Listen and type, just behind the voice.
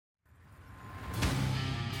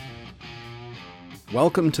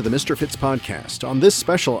Welcome to the Mr. Fitz podcast. On this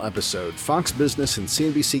special episode, Fox Business and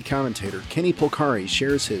CNBC commentator Kenny Polcari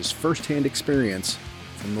shares his firsthand experience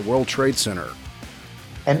from the World Trade Center.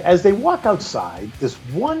 And as they walk outside, this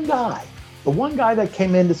one guy, the one guy that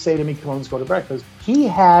came in to say to me, come on, let's go to breakfast, he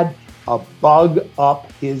had a bug up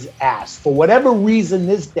his ass. For whatever reason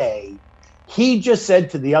this day, he just said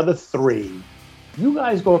to the other three, you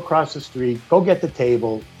guys go across the street, go get the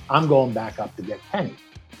table. I'm going back up to get Kenny.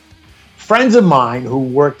 Friends of mine who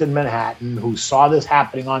worked in Manhattan, who saw this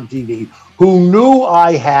happening on TV, who knew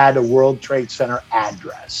I had a World Trade Center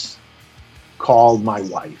address, called my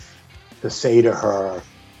wife to say to her,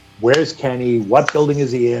 where's Kenny? What building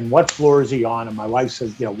is he in? What floor is he on? And my wife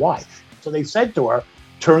says, why? So they said to her,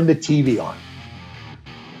 turn the TV on.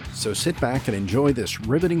 So sit back and enjoy this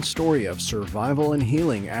riveting story of survival and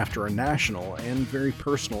healing after a national and very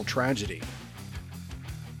personal tragedy.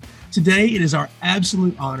 Today, it is our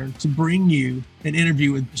absolute honor to bring you an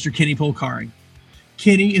interview with Mr. Kenny Polcari.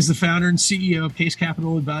 Kenny is the founder and CEO of Pace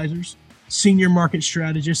Capital Advisors, senior market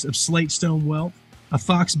strategist of Slate Stone Wealth, a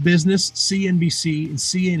Fox Business, CNBC, and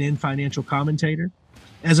CNN financial commentator.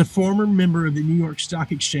 As a former member of the New York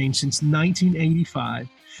Stock Exchange since 1985,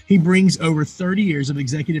 he brings over 30 years of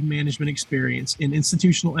executive management experience in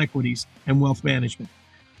institutional equities and wealth management,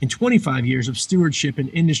 and 25 years of stewardship and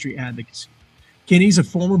industry advocacy. Kenny's a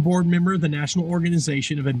former board member of the National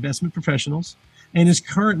Organization of Investment Professionals and is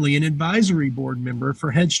currently an advisory board member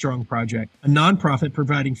for Headstrong Project, a nonprofit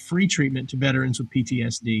providing free treatment to veterans with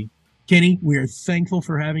PTSD. Kenny, we are thankful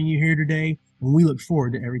for having you here today, and we look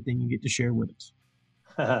forward to everything you get to share with us.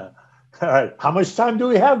 All right. How much time do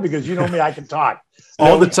we have? Because you know me, I can talk.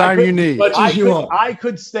 All the time you need. I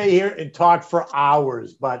could stay here and talk for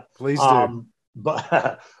hours, but please do.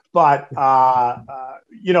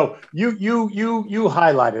 You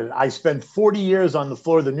highlighted it. I spent 40 years on the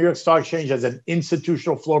floor of the New York Stock Exchange as an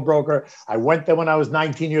institutional floor broker. I went there when I was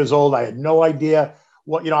 19 years old. I had no idea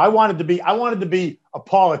what, I wanted to be a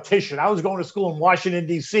politician. I was going to school in Washington,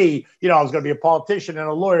 D.C. I was going to be a politician and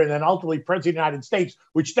a lawyer and then ultimately president of the United States,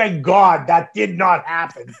 which thank God that did not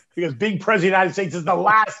happen because being president of the United States is the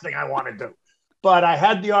last thing I want to do. But I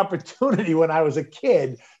had the opportunity when I was a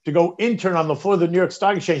kid to go intern on the floor of the New York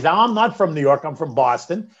Stock Exchange. Now, I'm not from New York. I'm from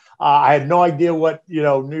Boston. I had no idea what,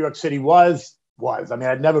 New York City was. I mean,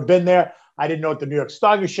 I'd never been there. I didn't know what the New York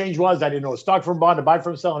Stock Exchange was. I didn't know a stock from bond, a buy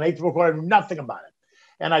from sell, an eighth of a quarter. I knew nothing about it.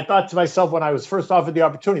 And I thought to myself when I was first offered the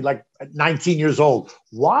opportunity, like at 19 years old,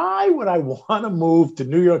 why would I want to move to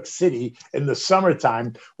New York City in the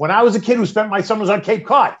summertime when I was a kid who spent my summers on Cape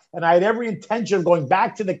Cod? And I had every intention of going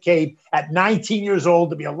back to the Cape at 19 years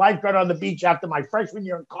old to be a lifeguard on the beach after my freshman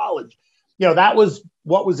year in college. That was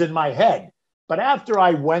what was in my head. But after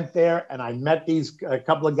I went there and I met a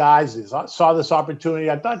couple of guys, saw this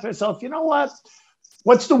opportunity, I thought to myself, you know what?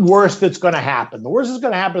 What's the worst that's going to happen? The worst that's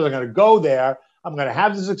going to happen is I'm going to go there. I'm going to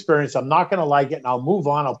have this experience. I'm not going to like it, and I'll move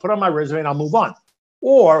on. I'll put on my resume, and I'll move on.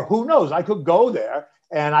 Or who knows? I could go there,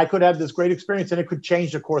 and I could have this great experience, and it could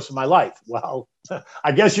change the course of my life. Well,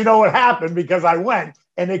 I guess you know what happened because I went,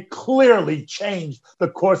 and it clearly changed the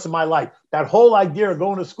course of my life. That whole idea of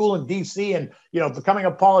going to school in D.C. and becoming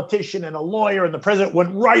a politician and a lawyer and the president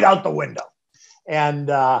went right out the window. And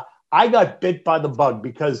I got bit by the bug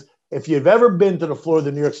because if you've ever been to the floor of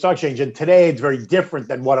the New York Stock Exchange, and today it's very different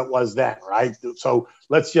than what it was then, right? So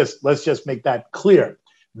let's just make that clear.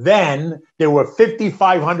 Then there were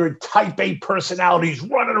 5,500 type A personalities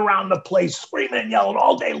running around the place, screaming and yelling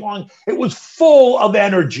all day long. It was full of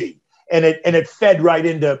energy, and it fed right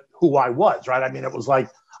into who I was, right? I mean, it was like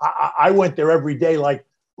I went there every day,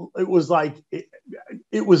 it was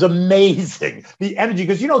amazing, the energy,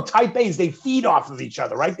 because type A's, they feed off of each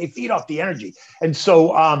other, right? They feed off the energy. And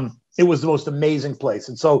so it was the most amazing place.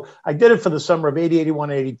 And so I did it for the summer of 80, 81,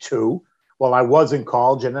 82 while I was in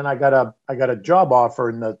college. And then I got a job offer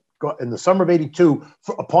in the summer of 82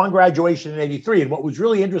 upon graduation in 83. And what was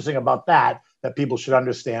really interesting about that people should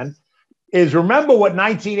understand is remember what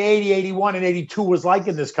 1980, 81, and 82 was like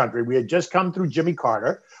in this country. We had just come through Jimmy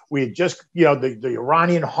Carter. We had just, the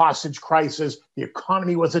Iranian hostage crisis. The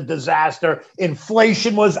economy was a disaster.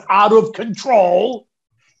 Inflation was out of control.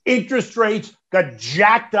 Interest rates got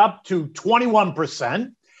jacked up to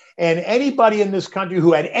 21%. And anybody in this country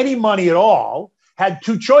who had any money at all had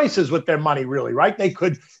two choices with their money, really, right? They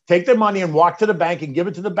could take their money and walk to the bank and give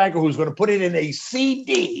it to the banker who's going to put it in a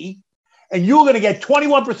CD, and you're going to get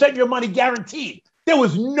 21% of your money guaranteed. There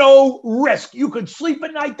was no risk. You could sleep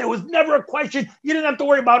at night. There was never a question. You didn't have to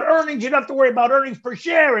worry about earnings. You didn't have to worry about earnings per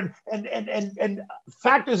share and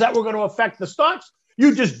factors that were going to affect the stocks.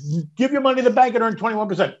 You just give your money to the bank and earn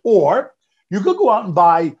 21%. Or you could go out and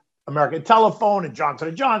buy American Telephone and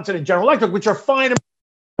Johnson & Johnson and General Electric, which are fine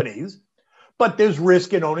companies, but there's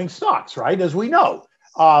risk in owning stocks, right? As we know.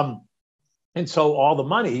 And so all the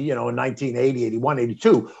money, in 1980, 81,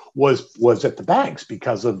 82 was at the banks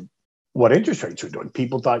because of what interest rates were doing.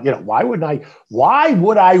 People thought, why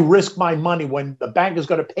would I risk my money when the bank is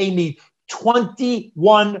going to pay me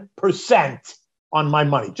 21% on my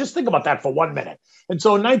money? Just think about that for 1 minute. And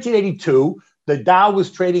so in 1982, the Dow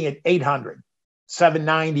was trading at 800,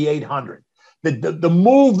 790, 800. The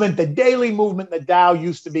movement, the daily movement, the Dow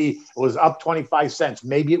used to be, it was up 25 cents.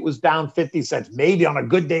 Maybe it was down 50 cents. Maybe on a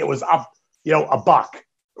good day, it was up, a buck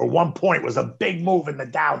or 1 point. Was a big move in the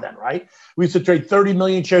Dow then, right? We used to trade 30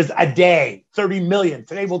 million shares a day, 30 million.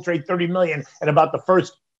 Today we'll trade 30 million in about the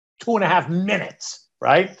first 2.5 minutes,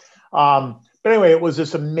 right? But anyway, it was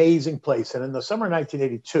this amazing place. And in the summer of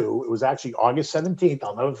 1982, it was actually August 17th,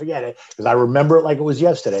 I'll never forget it, because I remember it like it was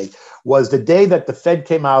yesterday, was the day that the Fed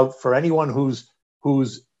came out. For anyone who's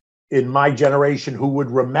in my generation who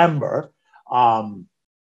would remember,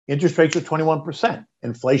 interest rates were 21%.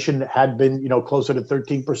 Inflation had been, closer to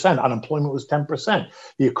 13%. Unemployment was 10%.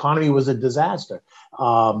 The economy was a disaster.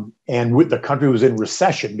 And the country was in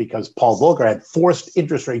recession because Paul Volcker had forced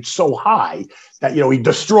interest rates so high that, he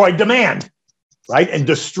destroyed demand, right? And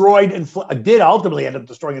did ultimately end up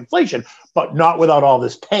destroying inflation, but not without all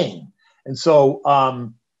this pain. And so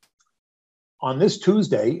on this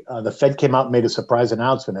Tuesday, the Fed came out and made a surprise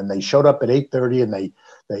announcement, and they showed up at 8:30, and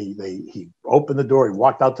he opened the door, he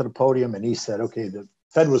walked out to the podium, and he said, okay, the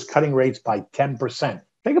Fed was cutting rates by 10%.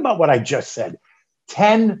 Think about what I just said.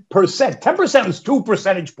 10%. 10% is 2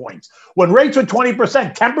 percentage points. When rates are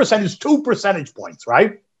 20%, 10% is 2 percentage points,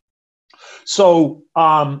 right? So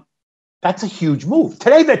that's a huge move.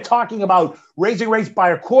 Today, they're talking about raising rates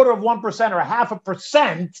by 1/4 of 1% or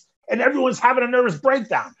 0.5%, and everyone's having a nervous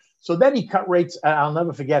breakdown. So then he cut rates. I'll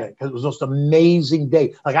never forget it because it was the most amazing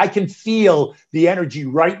day. Like, I can feel the energy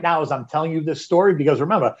right now as I'm telling you this story, because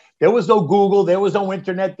remember, there was no Google, there was no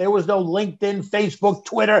internet, there was no LinkedIn, Facebook,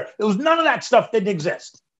 Twitter. There was none of that stuff didn't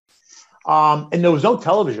exist. And there was no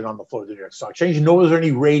television on the floor of the New York Stock Exchange, nor was there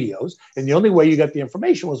any radios. And the only way you got the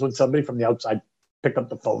information was when somebody from the outside picked up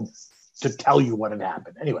the phone to tell you what had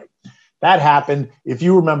happened. Anyway, that happened. If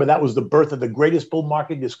you remember, that was the birth of the greatest bull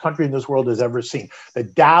market this country and this world has ever seen. The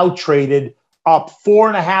Dow traded up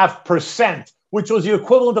 4.5%, which was the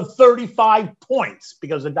equivalent of 35 points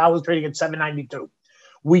because the Dow was trading at 792.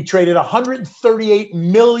 We traded 138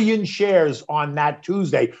 million shares on that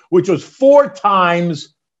Tuesday, which was 4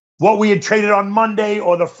 times what we had traded on Monday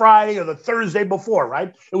or the Friday or the Thursday before,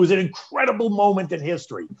 right? It was an incredible moment in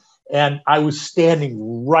history. And I was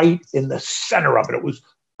standing right in the center of it. It was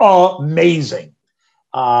amazing.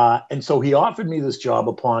 And so he offered me this job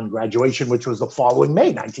upon graduation, which was the following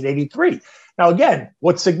May, 1983. Now, again,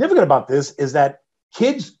 what's significant about this is that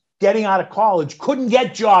kids getting out of college couldn't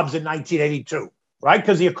get jobs in 1982, right?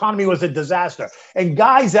 Because the economy was a disaster. And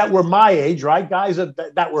guys that were my age, right, guys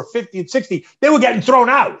that were 50 and 60, they were getting thrown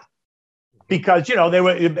out. Because, they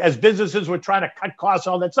were, as businesses were trying to cut costs,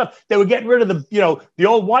 all that stuff, they were getting rid of the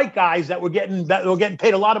old white guys that were getting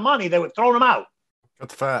paid a lot of money. They were throwing them out. Got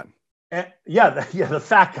the fat. And, the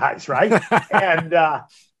fat guys, right?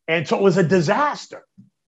 and so it was a disaster.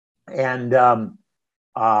 And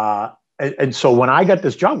so when I got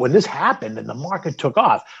this job, when this happened and the market took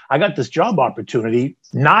off, I got this job opportunity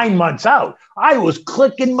 9 months out. I was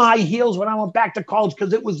clicking my heels when I went back to college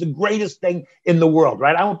because it was the greatest thing in the world,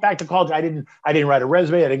 right? I went back to college. I didn't write a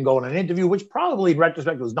resume. I didn't go on an interview, which probably in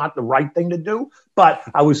retrospect was not the right thing to do. But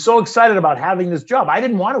I was so excited about having this job. I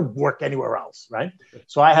didn't want to work anywhere else, right?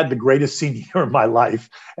 So I had the greatest senior year of my life.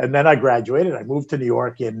 And then I graduated. I moved to New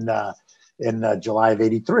York in July of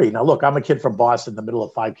 83. Now, look, I'm a kid from Boston, the middle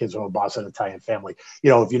of 5 kids from a Boston Italian family.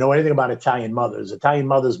 If you know anything about Italian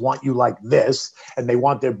mothers want you like this, and they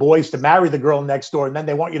want their boys to marry the girl next door, and then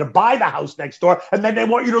they want you to buy the house next door, and then they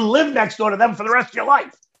want you to live next door to them for the rest of your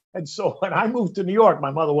life. And so when I moved to New York,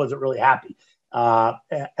 my mother wasn't really happy.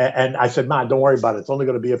 And I said, "Ma, don't worry about it. It's only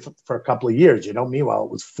going to be for a couple of years." Meanwhile, it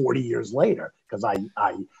was 40 years later because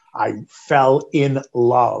I fell in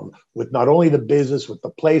love with not only the business, with the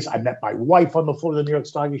place. I met my wife on the floor of the New York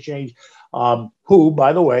Stock Exchange, who,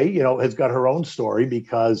 by the way, has got her own story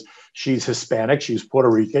because she's Hispanic. She's Puerto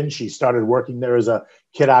Rican. She started working there as a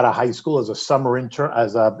kid out of high school, as a summer intern,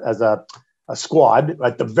 as a squad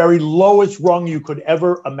at the very lowest rung you could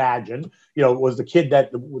ever imagine. It was the kid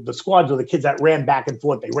that the squads were the kids that ran back and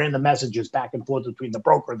forth. They ran the messages back and forth between the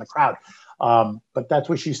broker and the crowd. But that's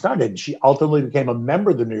where she started. She ultimately became a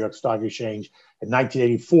member of the New York Stock Exchange in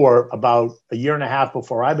 1984, about a year and a half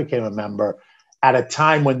before I became a member. at a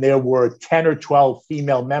time when there were 10 or 12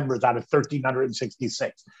 female members out of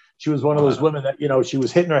 1,366. She was one of those women that, she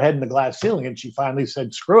was hitting her head in the glass ceiling, and she finally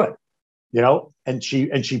said, screw it, and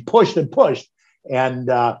she pushed and pushed and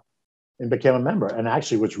became a member. And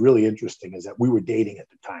actually, what's really interesting is that we were dating at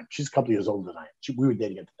the time. She's a couple of years older than I am. We were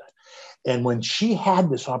dating at the time. And when she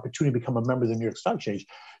had this opportunity to become a member of the New York Stock Exchange,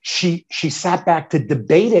 she sat back to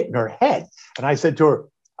debate it in her head. And I said to her,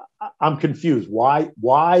 I'm confused. Why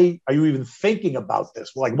are you even thinking about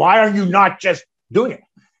this? Like, why are you not just doing it?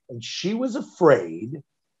 And she was afraid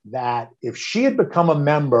that if she had become a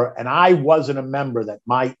member and I wasn't a member, that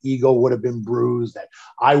my ego would have been bruised, that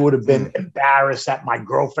I would have been embarrassed that my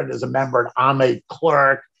girlfriend is a member and I'm a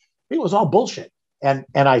clerk. It was all bullshit. And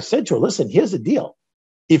I said to her, listen, here's the deal.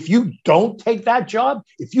 If you don't take that job,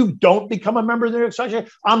 if you don't become a member of the New York Stock Exchange,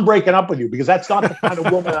 I'm breaking up with you, because that's not the kind of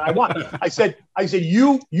woman that I want. I said,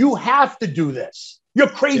 you have to do this. You're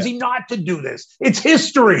crazy not to do this. It's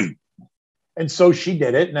history. And so she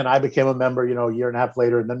did it. And then I became a member, a year and a half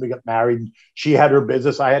later. And then we got married. She had her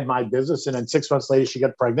business. I had my business. And then 6 months later, she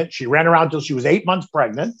got pregnant. She ran around until she was 8 months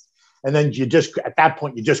pregnant. And then at that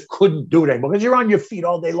point, you just couldn't do it anymore, because you're on your feet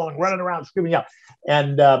all day long, running around, screaming out.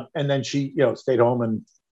 And then she, stayed home, and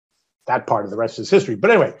that part of the rest is history. But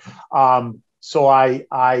anyway, so I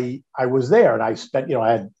was there, and I spent,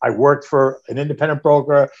 I worked for an independent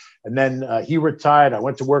broker, and then he retired. I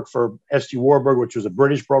went to work for S.G. Warburg, which was a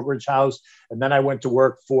British brokerage house. And then I went to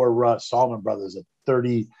work for Salomon Brothers at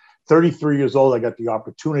 33 years old. I got the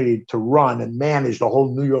opportunity to run and manage the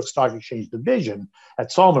whole New York Stock Exchange division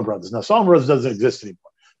at Salomon Brothers. Now, Salomon Brothers doesn't exist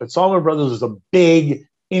anymore, but Salomon Brothers is a big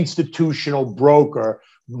institutional broker,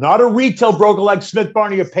 not a retail broker like Smith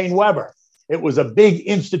Barney or Payne Weber. It was a big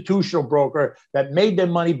institutional broker that made their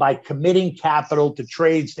money by committing capital to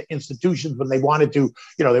trades to institutions when they wanted to,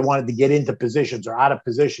 get into positions or out of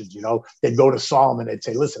positions. They'd go to Salomon. They'd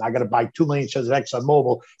say, listen, I got to buy 2 million shares of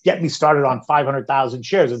ExxonMobil. Get me started on 500,000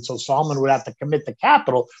 shares. And so Salomon would have to commit the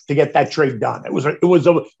capital to get that trade done. It was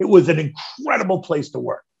an incredible place to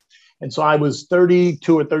work. And so I was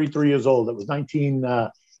 32 or 33 years old. It was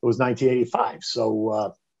 1985.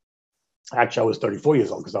 So, actually, I was 34 years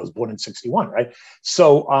old because I was born in 61, right?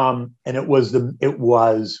 So, and it was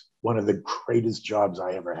one of the greatest jobs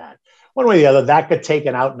I ever had. One way or the other, that got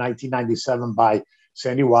taken out in 1997 by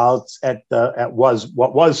Sandy Wilds at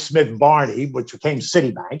what was Smith Barney, which became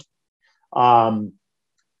Citibank.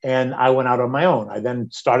 And I went out on my own. I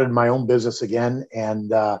then started my own business again,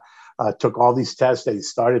 and took all these tests. They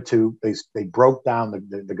broke down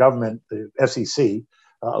the government, the SEC.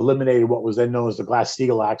 Eliminated what was then known as the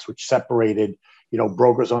Glass-Steagall Acts, which separated,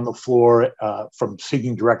 brokers on the floor from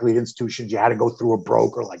seeking directly at institutions. You had to go through a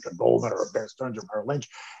broker like a Goldman or a Bear Stearns or Merrill Lynch.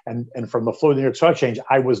 And from the floor of the New York Stock Exchange,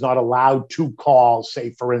 I was not allowed to call,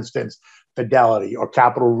 say, for instance, Fidelity or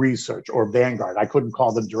Capital Research or Vanguard. I couldn't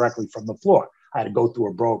call them directly from the floor. I had to go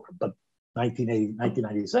through a broker. But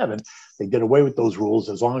 1997, they did away with those rules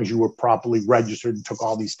as long as you were properly registered and took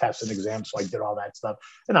all these tests and exams. So I did all that stuff.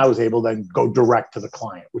 And I was able to then go direct to the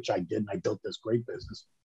client, which I did. And I built this great business.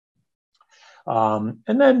 And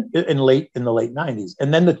then in the late 90s,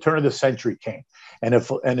 and then the turn of the century came. And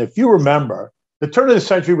if you remember, the turn of the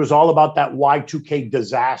century was all about that Y2K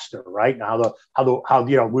disaster, right? Now, how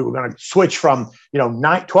we were going to switch from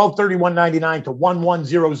 12/31/99 to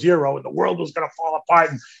 11/00, and the world was going to fall apart,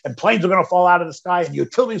 and planes were going to fall out of the sky, and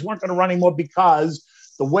utilities weren't going to run anymore because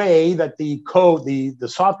the way that the code, the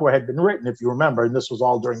software had been written, if you remember, and this was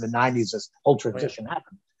all during the 90s, this whole transition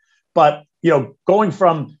happened. But going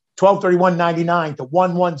from 12/31/99 to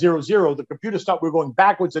 11/00, the computers thought we were going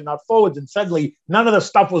backwards and not forwards, and suddenly none of the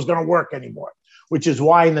stuff was going to work anymore. Which is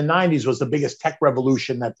why in the 90s was the biggest tech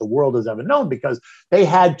revolution that the world has ever known, because they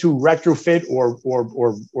had to retrofit or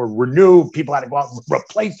renew. People had to go out and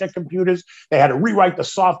replace their computers. They had to rewrite the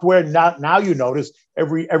software. Now you notice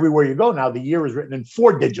everywhere you go now, the year is written in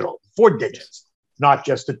four digits, not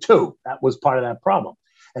just a 2. That was part of that problem.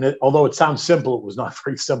 And although it sounds simple, it was not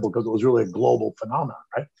very simple because it was really a global phenomenon,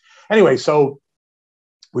 right? Anyway, so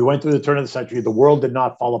we went through the turn of the century. The world did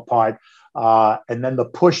not fall apart. And then the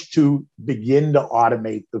push to begin to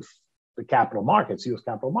automate the capital markets, U.S.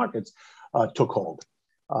 capital markets, took hold.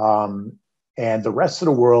 And the rest of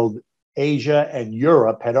the world, Asia and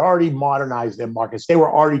Europe, had already modernized their markets. They were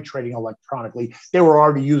already trading electronically. They were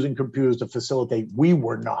already using computers to facilitate. We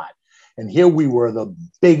were not. And here we were, the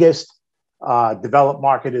biggest developed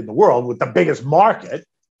market in the world with the biggest market.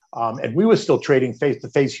 And we were still trading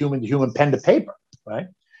face-to-face, human-to-human, pen-to-paper, right?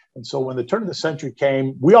 And so when the turn of the century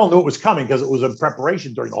came, we all knew it was coming because it was in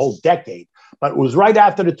preparation during the whole decade. But it was right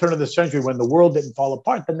after the turn of the century when the world didn't fall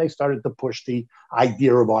apart, then they started to push the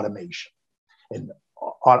idea of automation. in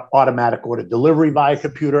automatic order delivery via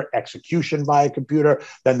computer, execution via computer,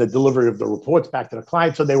 then the delivery of the reports back to the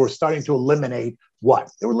client. So they were starting to eliminate what?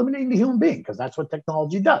 They were eliminating the human being, because that's what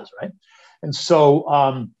technology does, right? And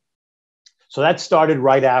so, so that started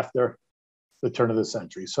right after the turn of the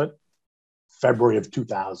century. So February of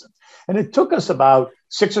 2000. And it took us about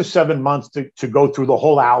 6 or 7 months to go through the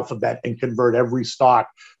whole alphabet and convert every stock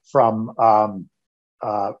from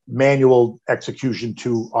manual execution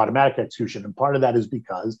to automatic execution. And part of that is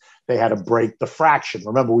because they had to break the fraction.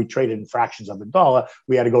 Remember, we traded in fractions of a dollar.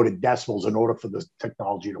 We had to go to decimals in order for the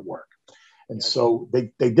technology to work. And so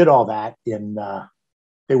they did all that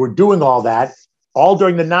they were doing all that all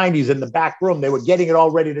during the 90s in the back room. They were getting it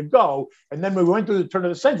all ready to go. And then when we went through the turn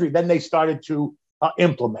of the century, then they started to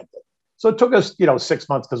implement it. So it took us, 6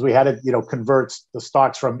 months, because we had to, convert the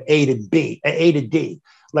stocks from A to D,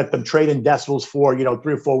 let them trade in decimals for, 3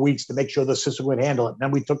 or 4 weeks to make sure the system would handle it. And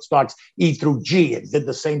then we took stocks E through G and did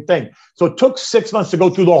the same thing. So it took 6 months to go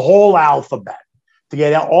through the whole alphabet to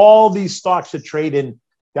get all these stocks to trade in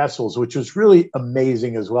decimals, which was really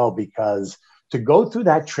amazing as well, because to go through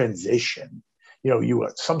that transition,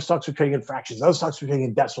 some stocks were trading in fractions, other stocks were trading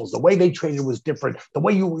in decimals. The way they traded was different. The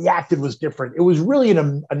way you reacted was different. It was really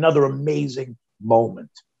another amazing moment.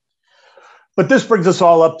 But this brings us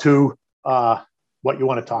all up to what you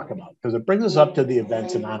want to talk about, because it brings us up to the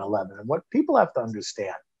events of 9/11. And what people have to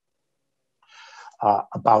understand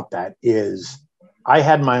about that is, I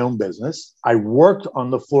had my own business. I worked on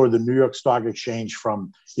the floor of the New York Stock Exchange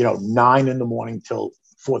from 9 in the morning till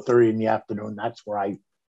 4:30 in the afternoon. That's where I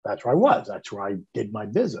was. That's where I did my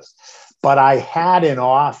business. But I had an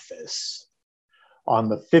office on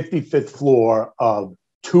the 55th floor of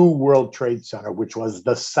 2 World Trade Center, which was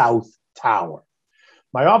the South Tower.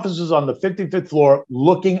 My office was on the 55th floor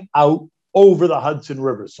looking out over the Hudson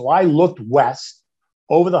River. So I looked west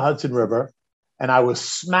over the Hudson River, and I was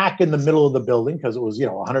smack in the middle of the building, because it was,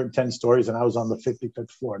 110 stories, and I was on the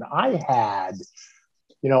 55th floor. And I had,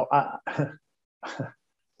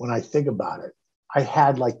 when I think about it, I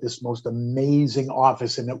had like this most amazing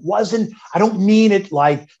office. And it wasn't, I don't mean it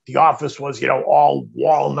like the office was, all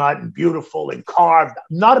walnut and beautiful and carved.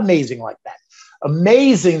 Not amazing like that.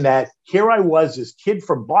 Amazing that here I was, this kid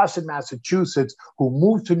from Boston, Massachusetts, who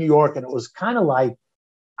moved to New York. And it was kind of like,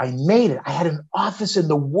 I made it. I had an office in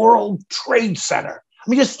the World Trade Center. I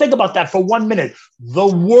mean, just think about that for 1 minute. The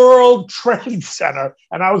World Trade Center.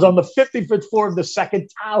 And I was on the 55th floor of the second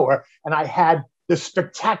tower. And I had this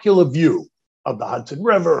spectacular view of the Hudson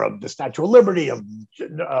River, of the Statue of Liberty, of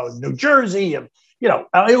New Jersey,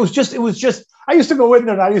 it was just, I used to go in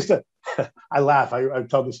there and I laugh, I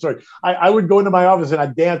tell the story. I would go into my office and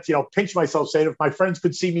I'd dance, pinch myself, saying, if my friends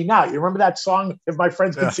could see me now. You remember that song, If My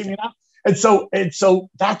Friends Could See Me Now? And so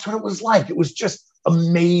that's what it was like. It was just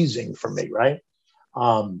amazing for me, right?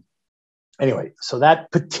 Anyway, so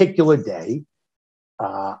that particular day,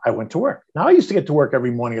 I went to work. Now, I used to get to work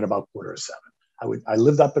every morning at about 6:45. I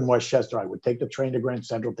lived up in Westchester. I would take the train to Grand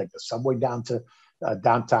Central, take the subway down to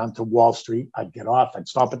downtown to Wall Street. I'd get off. I'd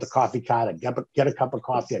stop at the coffee cart. I'd get a cup of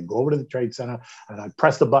coffee. I'd go over to the Trade Center, and I'd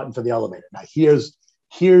press the button for the elevator. Now,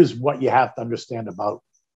 here's what you have to understand about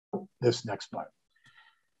this next part.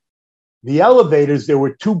 The elevators, there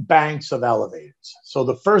were 2 banks of elevators. So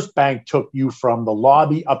the first bank took you from the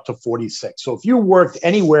lobby up to 46. So if you worked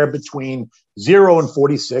anywhere between 0 and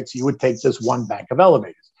 46, you would take this one bank of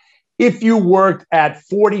elevators. If you worked at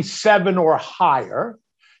 47 or higher,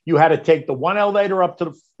 you had to take the one elevator up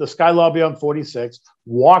to the sky lobby on 46,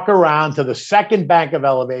 walk around to the second bank of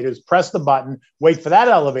elevators, press the button, wait for that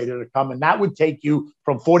elevator to come, and that would take you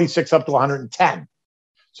from 46 up to 110.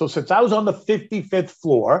 So since I was on the 55th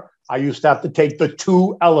floor, I used to have to take the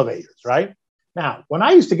 2 elevators, right? Now, when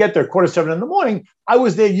I used to get there 6:45 in the morning, I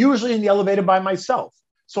was there usually in the elevator by myself.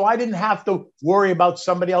 So I didn't have to worry about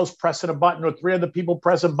somebody else pressing a button or 3 other people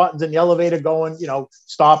pressing buttons in the elevator going,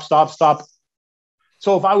 stop, stop, stop.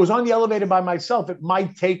 So if I was on the elevator by myself, it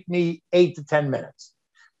might take me 8 to 10 minutes.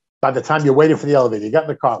 By the time you're waiting for the elevator, you get in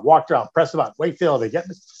the car, walk around, press the button, wait for the elevator,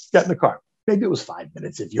 get in the car. Maybe it was 5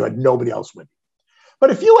 minutes if you had nobody else with you.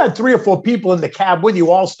 But if you had 3 or 4 people in the cab with you,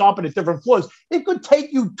 all stopping at different floors, it could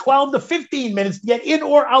take you 12 to 15 minutes to get in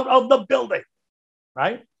or out of the building,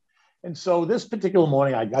 right? And so this particular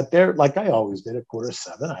morning, I got there like I always did at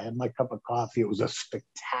 6:45. I had my cup of coffee. It was a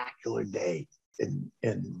spectacular day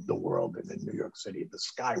in the world and in New York City. The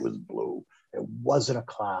sky was blue. It wasn't a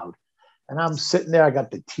cloud. And I'm sitting there. I got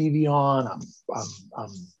the TV on. I'm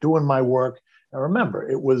doing my work. Now, remember,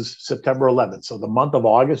 it was September 11th. So the month of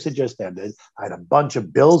August had just ended. I had a bunch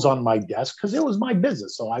of bills on my desk because it was my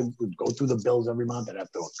business. So I would go through the bills every month. I'd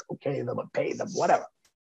have to okay them and pay them, whatever.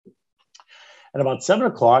 And about 7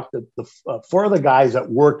 o'clock, the four of the guys that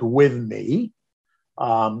worked with me,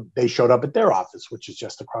 they showed up at their office, which is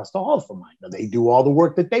just across the hall from mine. Now, they do all the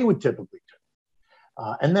work that they would typically do.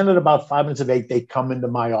 And then at about 5 minutes of 8, they come into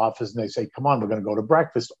my office and they say, come on, we're going to go to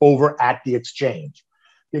breakfast over at the Exchange.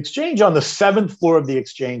 The Exchange on the 7th floor of the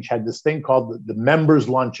Exchange had this thing called the Members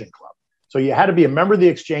Luncheon Club. So you had to be a member of the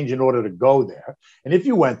Exchange in order to go there. And if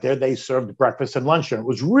you went there, they served breakfast and lunch. And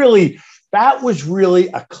that was really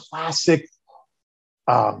a classic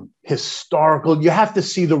historical. You have to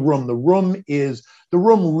see the room. The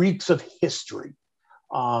room reeks of history.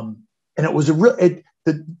 And it was the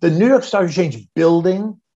New York Stock Exchange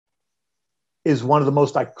building is one of the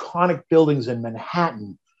most iconic buildings in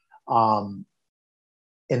Manhattan. And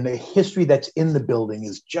the history that's in the building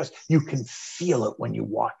is just, you can feel it when you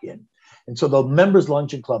walk in. And so the Members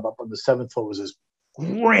Luncheon Club up on the 7th floor was this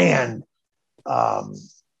grand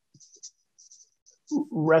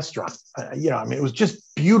restaurant. It was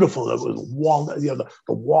just beautiful. It was walnut.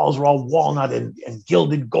 The walls were all walnut and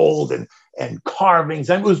gilded gold and carvings.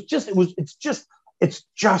 And it's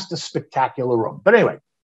just a spectacular room. But anyway,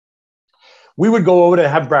 we would go over to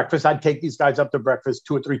have breakfast. I'd take these guys up to breakfast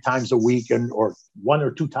 2 or 3 times a week, or 1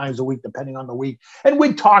 or 2 times a week, depending on the week. And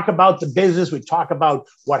we'd talk about the business. We'd talk about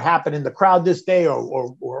what happened in the crowd this day, or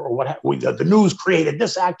what the news created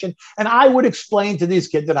this action. And I would explain to these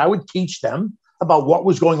kids, and I would teach them about what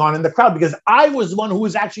was going on in the crowd, because I was the one who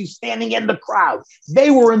was actually standing in the crowd.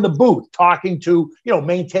 They were in the booth talking to,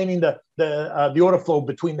 maintaining the order flow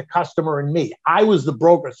between the customer and me. I was the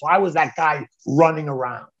broker, so I was that guy running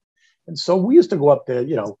around. And so we used to go up there,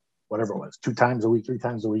 whatever it was, 2 times a week, 3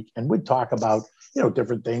 times a week, and we'd talk about,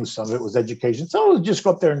 different things. Some of it was education. So we'd just go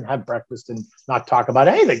up there and have breakfast and not talk about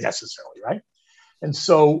anything necessarily, right? And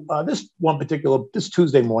so this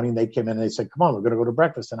Tuesday morning, they came in and they said, come on, we're going to go to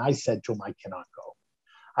breakfast. And I said to them, I cannot go.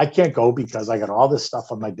 I can't go because I got all this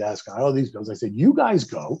stuff on my desk and all these bills. I said, you guys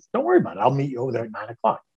go. Don't worry about it. I'll meet you over there at 9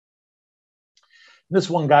 o'clock. This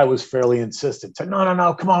one guy was fairly insistent. Said,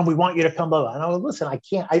 no, come on, we want you to come over. And I was, listen, I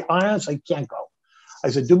can't. I honestly can't go.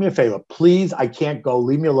 I said, do me a favor, please. I can't go.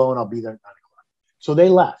 Leave me alone. I'll be there at 9 o'clock. So they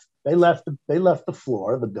left. They left the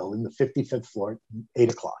floor of the building, the 55th floor, at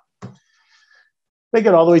 8 o'clock. They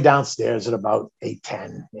get all the way downstairs at about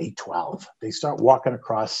 8:10, 8:12. They start walking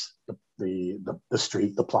across the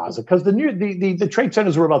street, the plaza, because the trade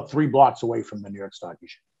centers were about 3 blocks away from the New York Stock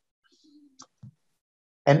Exchange.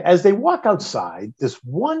 And as they walk outside, the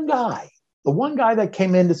one guy that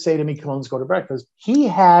came in to say to me, come on, let's go to breakfast, he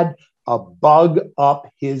had a bug up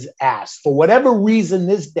his ass. For whatever reason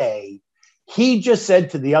this day, he just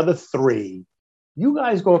said to the other 3, you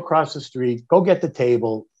guys go across the street, go get the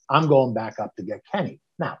table. I'm going back up to get Kenny.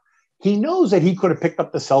 Now, he knows that he could have picked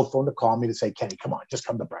up the cell phone to call me to say, Kenny, come on, just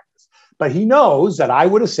come to breakfast. But he knows that I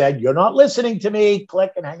would have said, you're not listening to me,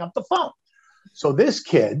 click, and hang up the phone. So this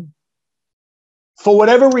kid, for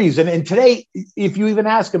whatever reason, and today, if you even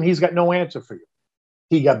ask him, he's got no answer for you.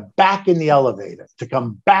 He got back in the elevator to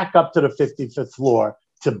come back up to the 55th floor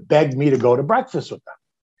to beg me to go to breakfast with them.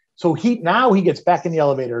 So he gets back in the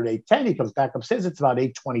elevator at 8:10. He comes back upstairs. It's about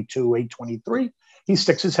 8:22, 8:23. He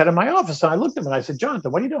sticks his head in my office. And I looked at him and I said,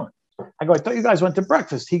 Jonathan, what are you doing? I go, I thought you guys went to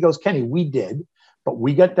breakfast. He goes, Kenny, we did, but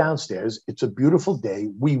we got downstairs. It's a beautiful day.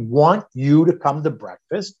 We want you to come to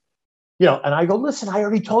breakfast. And I go, listen, I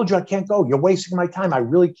already told you I can't go. You're wasting my time. I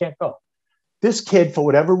really can't go. This kid, for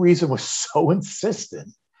whatever reason, was so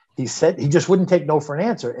insistent. He said, he just wouldn't take no for an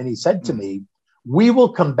answer. And he said to me, we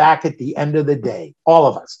will come back at the end of the day, all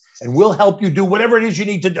of us, and we'll help you do whatever it is you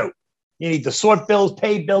need to do. You need to sort bills,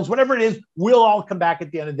 pay bills, whatever it is, we'll all come back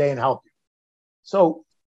at the end of the day and help you. So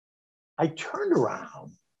I turned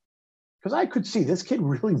around because I could see this kid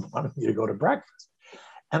really wanted me to go to breakfast.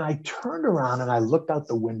 And I turned around and I looked out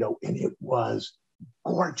the window and it was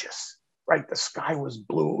gorgeous, right? The sky was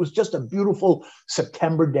blue. It was just a beautiful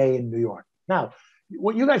September day in New York. Now,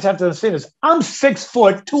 what you guys have to understand is I'm 6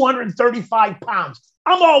 foot, 235 pounds.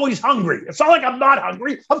 I'm always hungry. It's not like I'm not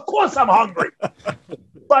hungry. Of course I'm hungry.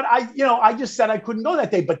 But I just said I couldn't go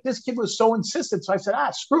that day. But this kid was so insistent. So I said,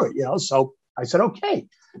 screw it, So I said, okay.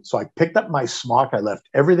 So I picked up my smock. I left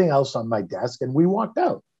everything else on my desk and we walked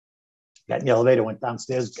out. Got in the elevator, went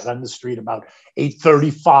downstairs, got on the street about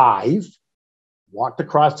 8:35, walked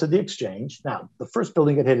across to the Exchange. Now, the first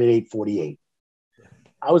building got hit at 8:48.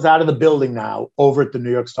 I was out of the building now, over at the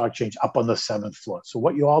New York Stock Exchange, up on the 7th floor. So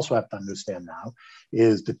what you also have to understand now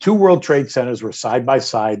is the 2 World Trade Centers were side by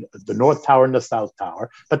side, the North Tower and the South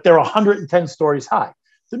Tower, but they're 110 stories high.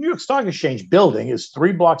 The New York Stock Exchange building is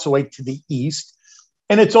 3 blocks away to the east,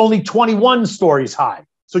 and it's only 21 stories high.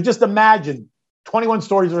 So just imagine 21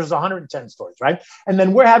 stories versus 110 stories, right? And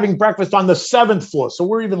then we're having breakfast on the 7th floor. So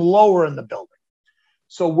we're even lower in the building.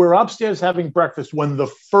 So we're upstairs having breakfast when the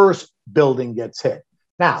first building gets hit.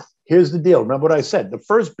 Now, here's the deal. Remember what I said? The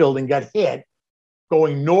first building got hit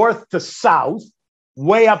going north to south,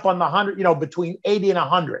 way up on the 100, between 80 and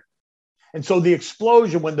 100. And so the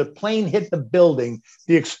explosion, when the plane hit the building,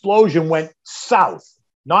 the explosion went south,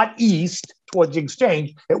 not east towards the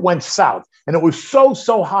exchange. It went south. And it was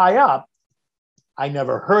so high up. I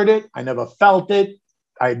never heard it. I never felt it.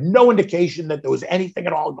 I had no indication that there was anything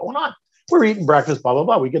at all going on. We're eating breakfast, blah, blah,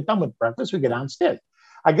 blah. We get done with breakfast. We get downstairs.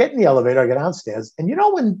 I get in the elevator. I get downstairs. And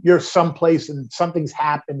when you're someplace and something's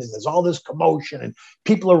happened and there's all this commotion and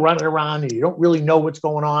people are running around and you don't really know what's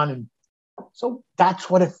going on. And so that's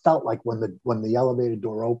what it felt like when the elevator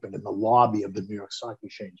door opened in the lobby of the New York Stock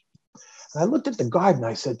Exchange. And I looked at the guard and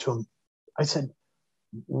I said to him,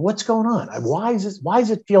 what's going on? Why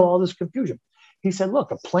does it feel all this confusion? He said,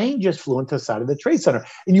 look, a plane just flew into the side of the Trade Center.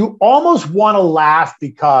 And you almost want to laugh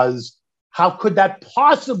because how could that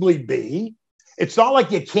possibly be? It's not like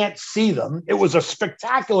you can't see them. It was a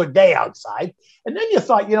spectacular day outside. And then you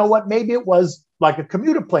thought, you know what, maybe it was like a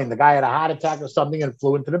commuter plane. The guy had a heart attack or something and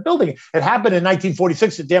flew into the building. It happened in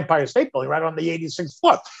 1946 at the Empire State Building, right on the 86th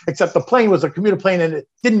floor, except the plane was a commuter plane and it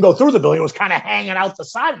didn't go through the building. It was kind of hanging out the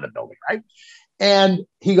side of the building, right? And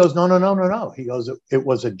he goes, no. He goes, it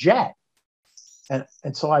was a jet.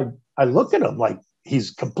 And so I looked at him like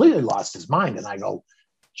he's completely lost his mind. And I go,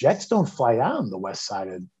 jets don't fly down the west side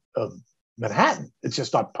of Manhattan. It's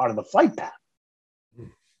just not part of the flight path.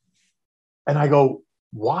 And I go,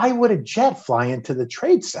 why would a jet fly into the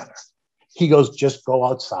Trade Center? He goes, just go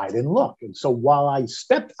outside and look. And so while I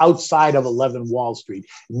stepped outside of 11 Wall Street,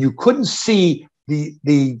 and you couldn't see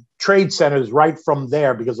the trade centers right from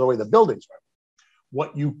there because of the way the buildings were,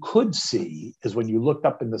 what you could see is when you looked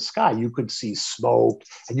up in the sky, you could see smoke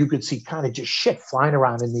and you could see kind of just shit flying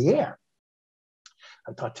around in the air.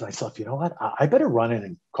 I thought to myself, you know what? I better run in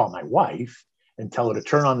and call my wife and tell her to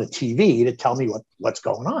turn on the TV to tell me what's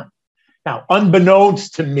going on. Now,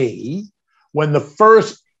 unbeknownst to me, when the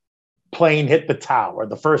first plane hit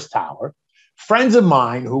the first tower, friends of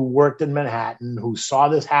mine who worked in Manhattan, who saw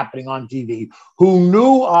this happening on TV, who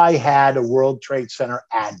knew I had a World Trade Center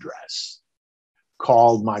address,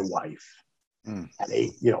 called my wife at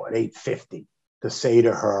 8:50 to say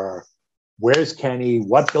to her, where's Kenny?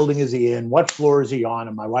 What building is he in? What floor is he on?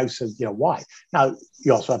 And my wife says, why? Now,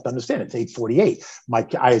 you also have to understand, it's 8:48.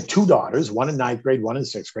 I had two daughters, one in 9th grade, one in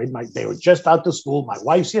 6th grade. They were just out to school. My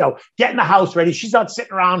wife's, getting the house ready. She's not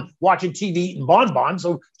sitting around watching TV, eating bonbons.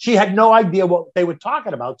 So she had no idea what they were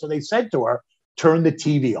talking about. So they said to her, turn the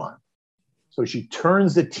TV on. So she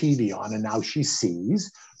turns the TV on, and now she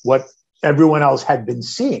sees what everyone else had been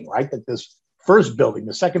seeing, right? That this first building,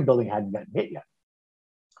 the second building hadn't been hit yet.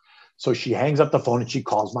 So she hangs up the phone and she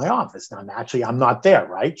calls my office. Now, naturally, I'm not there,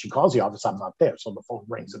 right? She calls the office, I'm not there. So the phone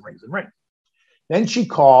rings and rings and rings. Then she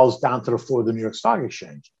calls down to the floor of the New York Stock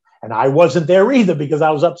Exchange. And I wasn't there either because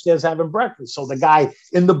I was upstairs having breakfast. So the guy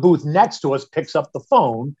in the booth next to us picks up the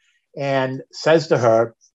phone and says to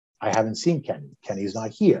her, I haven't seen Kenny. Kenny's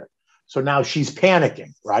not here. So now she's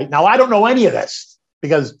panicking, right? Now, I don't know any of this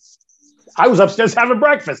because I was upstairs having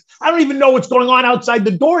breakfast. I don't even know what's going on outside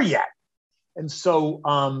the door yet. And so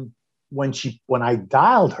when I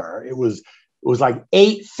dialed her, it was like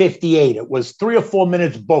 8:58. It was 3 or 4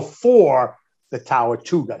 minutes before the Tower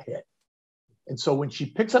 2 got hit. And so when she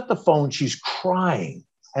picks up the phone, she's crying.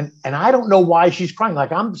 And I don't know why she's crying.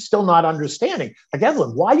 Like, I'm still not understanding. Like,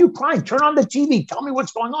 Evelyn, why are you crying? Turn on the TV. Tell me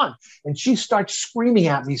what's going on. And she starts screaming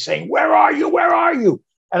at me saying, where are you? Where are you?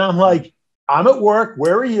 And I'm like, I'm at work.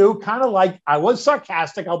 Where are you? Kind of like, I was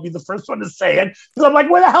sarcastic. I'll be the first one to say it. Because I'm like,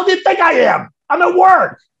 where the hell do you think I am? I'm at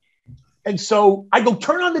work. And so I go,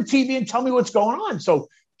 turn on the TV and tell me what's going on. So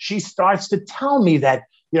she starts to tell me that,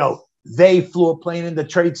 they flew a plane in the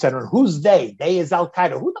Trade Center. Who's they? They is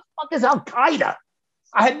Al-Qaeda. Who the fuck is Al-Qaeda?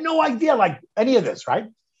 I had no idea, like, any of this, right?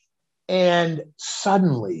 And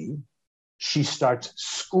suddenly she starts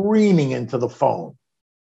screaming into the phone.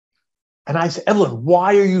 And I said, Evelyn,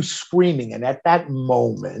 why are you screaming? And at that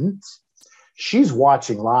moment, she's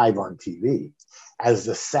watching live on TV as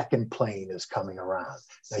the second plane is coming around.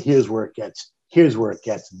 Now, here's where it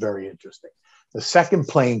gets very interesting. The second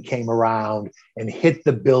plane came around and hit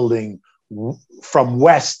the building from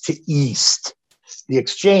west to east. The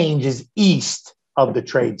exchange is east of the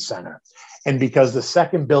Trade Center. And because the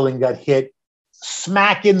second building got hit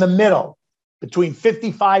smack in the middle, between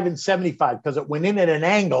 55 and 75, because it went in at an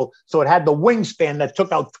angle, so it had the wingspan that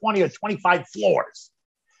took out 20 or 25 floors.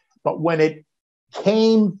 But when it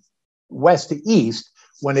came west to east,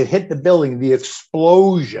 when it hit the building, the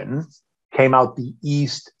explosion came out the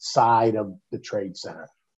east side of the Trade Center,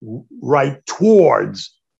 right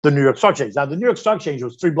towards the New York Stock Exchange. Now, the New York Stock Exchange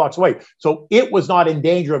was 3 blocks away, so it was not in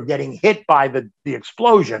danger of getting hit by the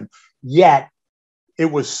explosion, yet it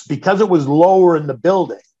was, because it was lower in the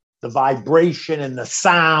building, the vibration and the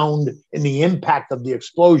sound and the impact of the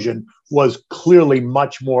explosion was clearly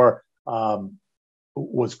much more,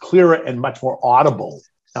 was clearer and much more audible.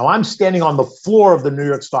 Now, I'm standing on the floor of the New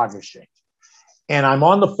York Stock Exchange, and I'm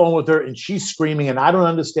on the phone with her, and she's screaming, and I don't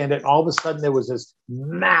understand it. And all of a sudden, there was this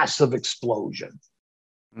massive explosion,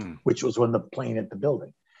 which was when the plane hit the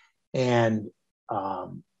building. And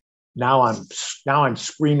now I'm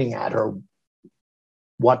screaming at her,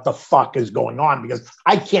 what the fuck is going on? Because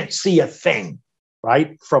I can't see a thing,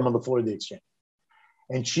 right, from on the floor of the exchange.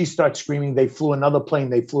 And she starts screaming, they flew another plane,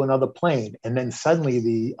 they flew another plane. And then suddenly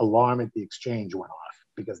the alarm at the exchange went off,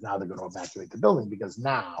 because now they're going to evacuate the building, because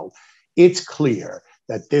now it's clear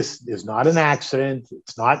that this is not an accident.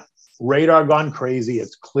 It's not radar gone crazy.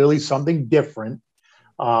 It's clearly something different.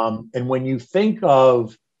 And when you think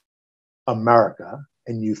of America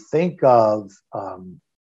and you think of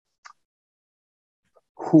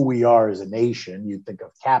who we are as a nation, you think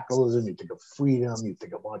of capitalism, you think of freedom, you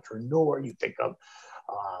think of entrepreneur, you think of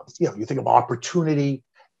you think of opportunity,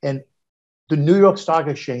 and the New York Stock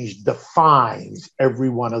Exchange defines every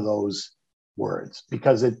one of those words,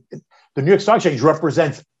 because the New York Stock Exchange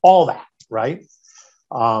represents all that, right?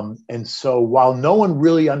 And so while no one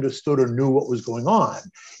really understood or knew what was going on,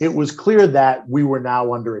 it was clear that we were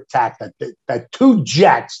now under attack, that 2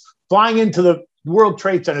 jets flying into the World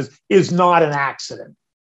Trade Centers is not an accident.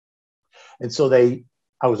 And so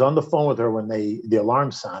I was on the phone with her when the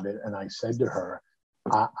alarm sounded, and I said to her,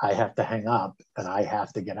 I have to hang up and I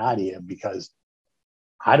have to get out of here, because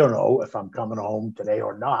I don't know if I'm coming home today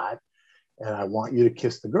or not. And I want you to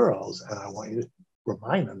kiss the girls, and I want you to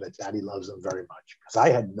remind them that Daddy loves them very much. Because I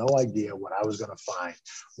had no idea what I was going to find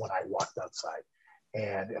when I walked outside.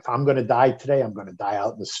 And if I'm going to die today, I'm going to die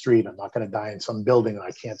out in the street. I'm not going to die in some building and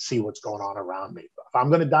I can't see what's going on around me. But if I'm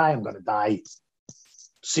going to die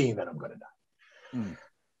seeing that I'm going to die. Mm.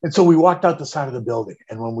 And so we walked out the side of the building,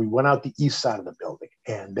 and when we went out the east side of the building,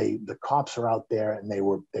 and the cops are out there, and they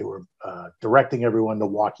were directing everyone to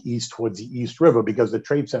walk east towards the East River, because the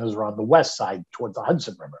trade centers are on the west side towards the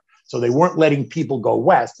Hudson River. So they weren't letting people go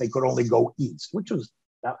west; they could only go east, which was,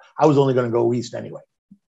 I was only going to go east anyway.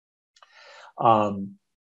 And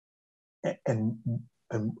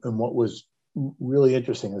what was really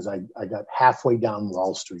interesting is I got halfway down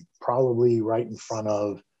Wall Street, probably right in front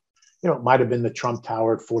of, it might have been the Trump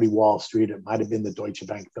Tower at 40 Wall Street. It might have been the Deutsche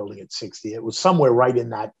Bank building at 60. It was somewhere right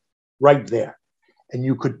there. And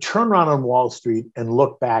you could turn around on Wall Street and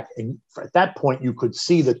look back. And at that point, you could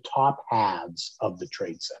see the top halves of the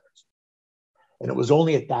trade centers. And it was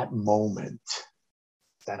only at that moment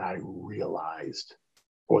that I realized,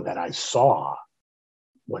 or that I saw,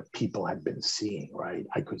 what people had been seeing, right?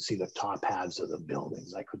 I could see the top halves of the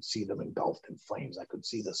buildings. I could see them engulfed in flames. I could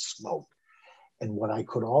see the smoke. And what I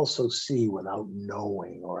could also see, without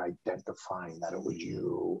knowing or identifying that it was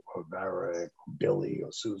you or Varick or Billy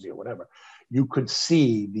or Susie or whatever, you could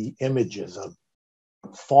see the images of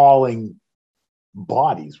falling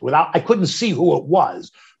bodies. I couldn't see who it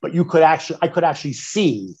was, but I could actually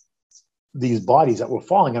see these bodies that were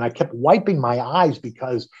falling. And I kept wiping my eyes,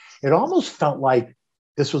 because it almost felt like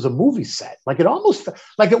this was a movie set. Like it almost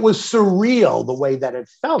like it was surreal the way that it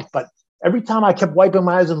felt, but every time I kept wiping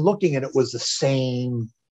my eyes and looking, and it was the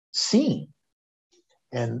same scene.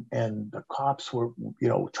 And the cops were,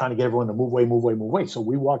 trying to get everyone to move away. So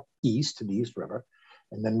we walked east to the East River,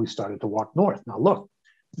 and then we started to walk north. Now, look,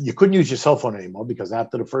 you couldn't use your cell phone anymore, because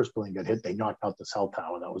after the first building got hit, they knocked out the cell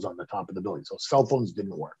tower that was on the top of the building. So cell phones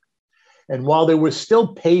didn't work. And while there were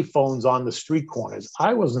still pay phones on the street corners,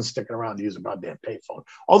 I wasn't sticking around to use a goddamn payphone.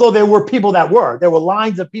 Although there were people there were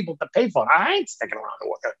lines of people at the payphone. I ain't sticking around to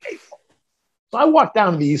work at a payphone. So I walked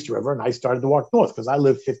down to the East River, and I started to walk north, because I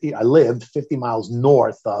lived 50 miles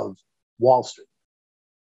north of Wall Street.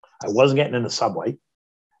 I wasn't getting in the subway,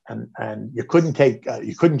 and you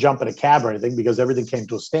couldn't jump in a cab or anything, because everything came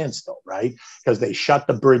to a standstill, right? Because they shut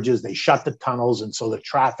the bridges, they shut the tunnels, and so the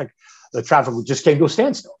traffic just came to a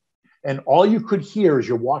standstill. And all you could hear as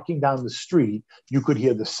you're walking down the street, you could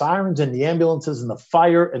hear the sirens and the ambulances and the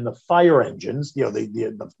fire engines,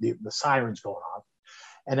 the sirens going off.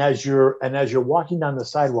 And as you're walking down the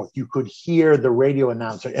sidewalk, you could hear the radio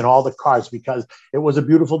announcer in all the cars, because it was a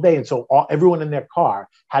beautiful day. And so everyone in their car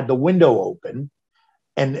had the window open.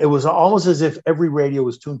 And it was almost as if every radio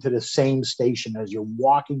was tuned to the same station as you're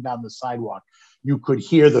walking down the sidewalk. you could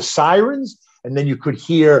hear the sirens, and then you could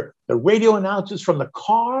hear the radio announcers from the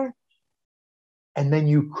car, and then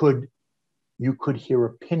you could hear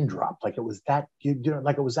a pin drop, like it was that,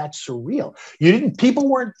 like it was that surreal. People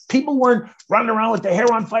weren't running around with their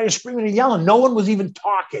hair on fire, screaming and yelling. No one was even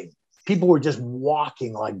talking. People were just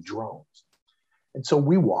walking like drones. And so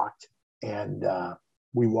we walked, and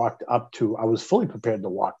we walked up to, I was fully prepared to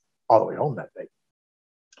walk all the way home that day.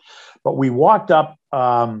 But we walked up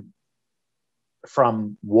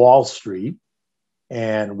from Wall Street,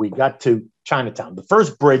 and we got to Chinatown. The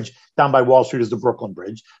first bridge down by Wall Street is the Brooklyn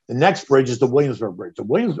Bridge. The next bridge is the Williamsburg Bridge.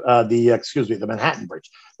 The Manhattan Bridge.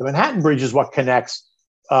 The Manhattan Bridge is what connects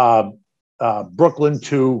Brooklyn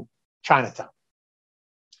to Chinatown.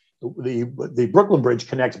 The Brooklyn Bridge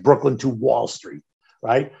connects Brooklyn to Wall Street,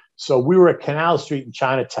 right? So we were at Canal Street in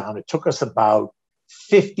Chinatown. It took us about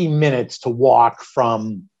 50 minutes to walk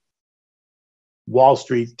from Wall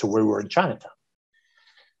Street to where we were in Chinatown.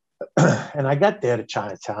 And I got there to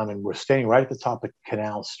Chinatown, and we're standing right at the top of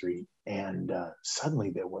Canal Street. And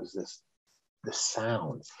suddenly there was this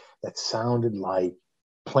sound that sounded like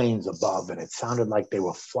planes above, and it sounded like they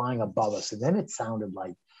were flying above us. And then it sounded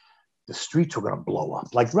like the streets were going to blow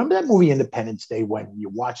up. Like, remember that movie Independence Day, when you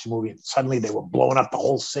watch the movie and suddenly they were blowing up the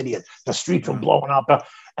whole city and the streets were blowing up?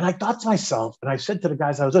 And I thought to myself, and I said to the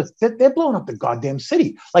guys I was with, they're blowing up the goddamn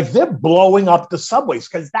city. Like, they're blowing up the subways,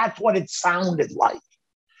 because that's what it sounded like.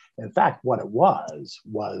 In fact, what it was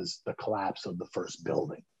the collapse of the first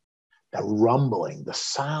building. That rumbling, the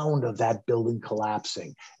sound of that building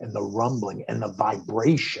collapsing, and the rumbling and the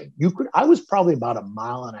vibration. I was probably about a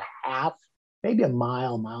mile and a half, maybe a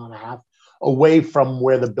mile and a half away from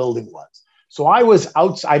where the building was. So I was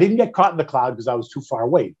outside. I didn't get caught in the cloud because I was too far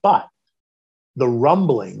away, but the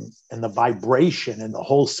rumbling and the vibration in the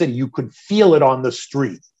whole city, you could feel it on the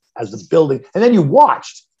street as the building, and then you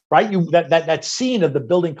watched, right? That scene of the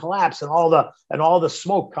building collapse and all the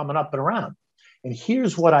smoke coming up and around. And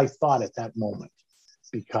here's what I thought at that moment,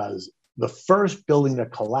 because the first building to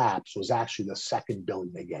collapse was actually the second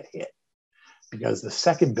building to get hit, because the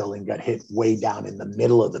second building got hit way down in the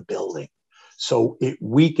middle of the building. So it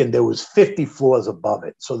weakened. There was 50 floors above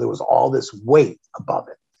it. So there was all this weight above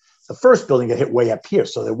it. The first building got hit way up here.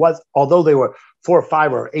 So there was, although they were 4 or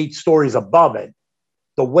 5 or 8 stories above it,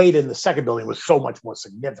 the weight in the second building was so much more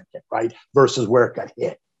significant, right? Versus where it got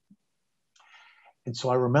hit. And so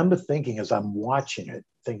I remember thinking, as I'm watching it,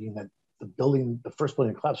 thinking that the first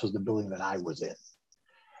building collapse was the building that I was in.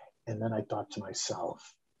 And then I thought to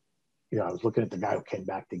myself, I was looking at the guy who came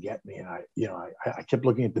back to get me, and I kept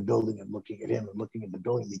looking at the building and looking at him and looking at the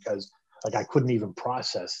building, because like I couldn't even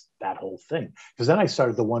process that whole thing. Because then I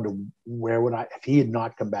started to wonder, if he had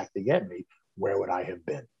not come back to get me, where would I have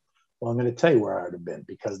been? Well, I'm going to tell you where I would have been,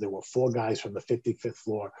 because there were 4 guys from the 55th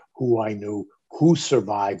floor who I knew, who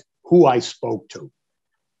survived, who I spoke to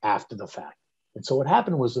after the fact. And so what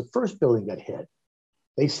happened was, the first building got hit.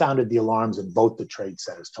 They sounded the alarms in both the trade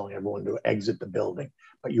centers, telling everyone to exit the building,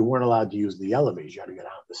 but you weren't allowed to use the elevators. You had to get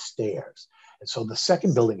out the stairs. And so the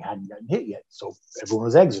second building hadn't gotten hit yet. So everyone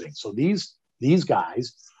was exiting. So these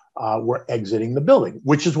guys were exiting the building,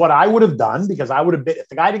 which is what I would have done, because I would have been, if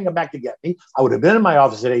the guy didn't come back to get me, I would have been in my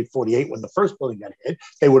office at 8:48 when the first building got hit.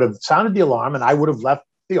 They would have sounded the alarm, and I would have left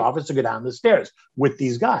the office to go down the stairs with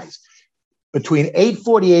these guys. Between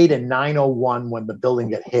 8:48 and 9:01, when the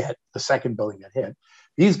building got hit, the second building got hit,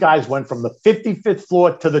 these guys went from the 55th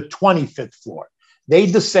floor to the 25th floor. They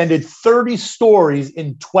descended 30 stories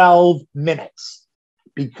in 12 minutes,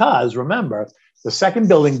 because remember, the second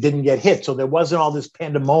building didn't get hit. So there wasn't all this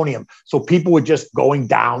pandemonium. So people were just going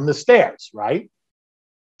down the stairs, right?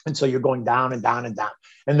 And so you're going down and down and down.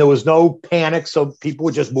 And there was no panic. So people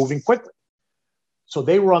were just moving quickly. So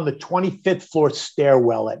they were on the 25th floor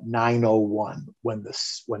stairwell at 9:01 when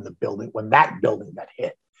that building got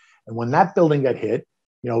hit. And when that building got hit,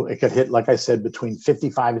 it got hit, like I said, between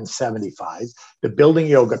 55 and 75. The building,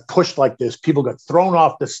 got pushed like this. People got thrown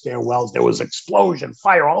off the stairwells. There was explosion,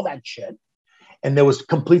 fire, all that shit. And there was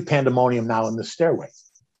complete pandemonium now in the stairway.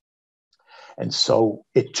 And so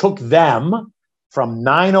it took them from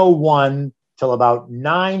 9:01 till about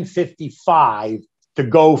 9:55 to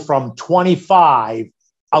go from 25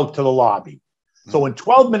 out to the lobby. So in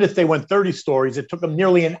 12 minutes, they went 30 stories. It took them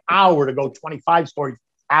nearly an hour to go 25 stories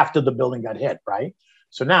after the building got hit, right?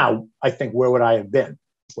 So now I think, where would I have been?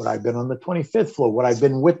 Would I have been on the 25th floor? Would I have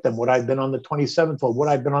been with them? Would I have been on the 27th floor? Would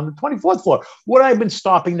I have been on the 24th floor? Would I have been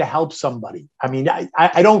stopping to help somebody? I mean,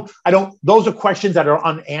 I don't, those are questions that are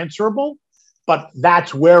unanswerable, but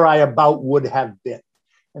that's where I about would have been.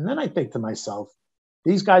 And then I think to myself,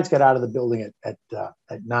 these guys get out of the building at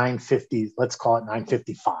 9:50, let's call it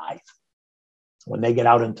 9:55. when they get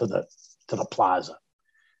out into the plaza.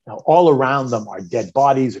 Now, all around them are dead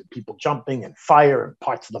bodies and people jumping and fire and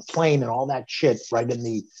parts of the plane and all that shit right in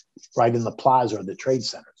the plaza or the trade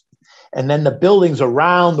centers. And then the buildings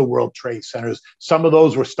around the World Trade Centers, some of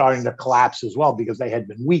those were starting to collapse as well because they had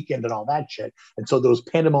been weakened and all that shit. And so there was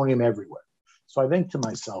pandemonium everywhere. So I think to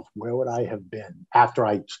myself, where would I have been after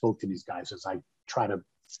I spoke to these guys as I try to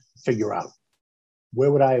figure out,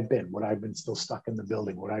 where would I have been? Would I have been still stuck in the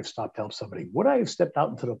building? Would I have stopped to help somebody? Would I have stepped out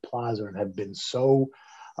into the plaza and have been so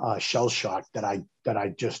shell-shocked that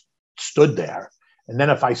I just stood there? And then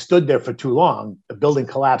if I stood there for too long, the building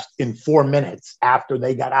collapsed in 4 minutes after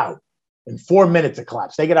they got out. In 4 minutes, it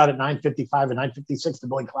collapsed. They got out at 9:55 and 9:56. The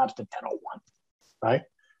building collapsed at 10:01, right?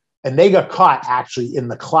 And they got caught actually in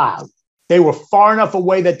the cloud. They were far enough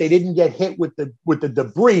away that they didn't get hit with the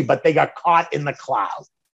debris, but they got caught in the cloud.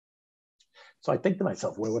 So I think to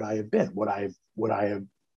myself, where would I have been? Would I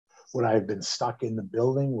have been stuck in the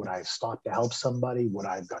building? Would I have stopped to help somebody? Would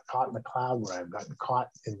I have got caught in the cloud? Would I have gotten caught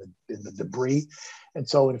in the debris? And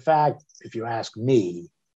so, in fact, if you ask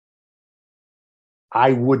me,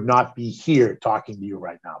 I would not be here talking to you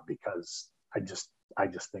right now because I just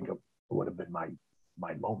think it would have been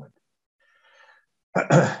my moment.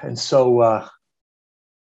 And so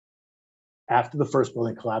after the first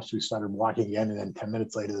building collapsed, we started walking again, and then 10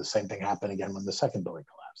 minutes later, the same thing happened again when the second building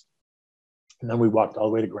collapsed. And then we walked all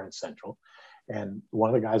the way to Grand Central. And one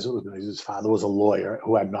of the guys that was with me, his father was a lawyer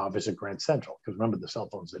who had an office at Grand Central. Because remember, the cell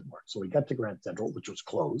phones didn't work. So we got to Grand Central, which was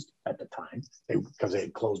closed at the time because they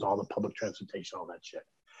had closed all the public transportation, all that shit.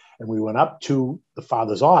 And we went up to the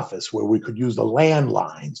father's office where we could use the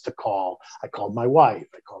landlines to call. I called my wife.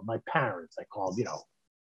 I called my parents. I called,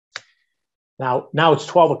 Now it's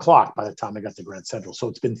 12 o'clock by the time I got to Grand Central. So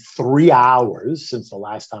it's been 3 hours since the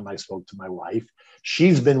last time I spoke to my wife.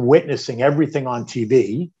 She's been witnessing everything on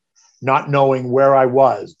TV, not knowing where I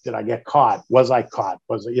was. Did I get caught? Was I caught?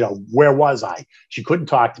 Where was I? She couldn't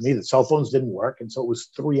talk to me. The cell phones didn't work. And so it was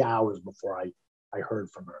 3 hours before I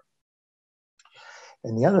heard from her.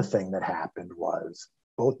 And the other thing that happened was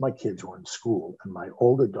both my kids were in school, and my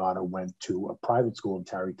older daughter went to a private school in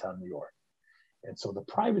Tarrytown, New York. And so the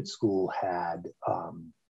private school had,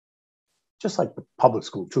 just like the public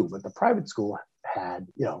school too, but the private school had,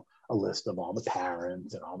 a list of all the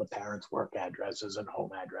parents and all the parents' work addresses and home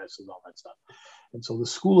addresses, all that stuff. And so the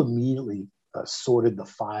school immediately sorted the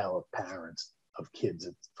file of parents of kids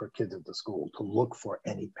for kids at the school to look for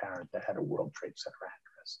any parent that had a World Trade Center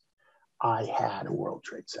address. I had a World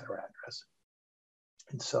Trade Center address.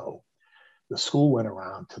 And so the school went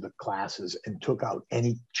around to the classes and took out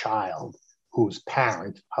any child whose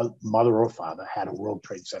parent, mother or father, had a World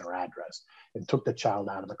Trade Center address, and took the child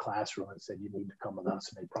out of the classroom and said, you need to come with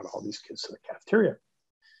us. And they brought all these kids to the cafeteria.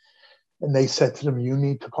 And they said to them, you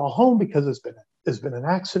need to call home because there's been an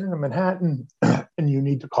accident in Manhattan and you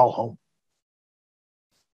need to call home.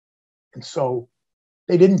 And so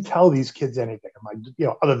they didn't tell these kids anything,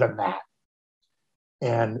 other than that.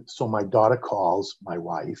 And so my daughter calls my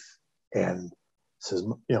wife and says,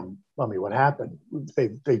 Mommy, what happened?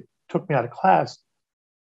 They took me out of class.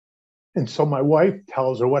 And so my wife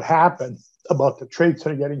tells her what happened about the trade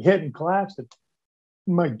center getting hit and collapsed. And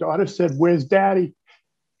my daughter said, where's Daddy?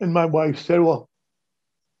 And my wife said, well,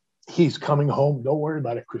 he's coming home. Don't worry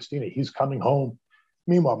about it, Christina. He's coming home.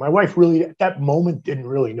 Meanwhile, my wife really, at that moment, didn't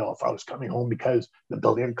really know if I was coming home because the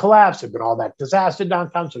building had collapsed. There'd been all that disaster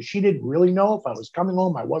downtown. So she didn't really know if I was coming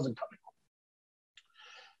home. I wasn't coming home.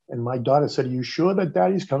 And my daughter said, are you sure that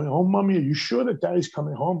Daddy's coming home, Mommy? Are you sure that Daddy's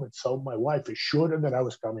coming home? And so my wife assured her that I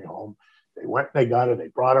was coming home. They went, they got her, they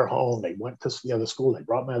brought her home. They went to the other school. They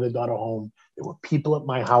brought my other daughter home. There were people at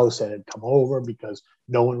my house that had come over because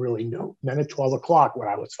no one really knew. And then at 12 o'clock, when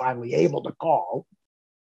I was finally able to call,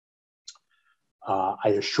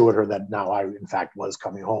 I assured her that now I, in fact, was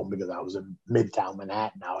coming home because I was in Midtown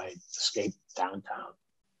Manhattan. Now I escaped downtown.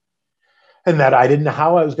 And that I didn't know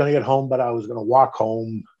how I was going to get home, but I was going to walk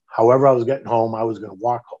home. However I was getting home, I was going to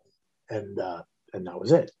walk home. And that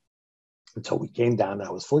was it. Until we came down, and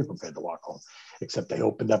I was fully prepared to walk home, except they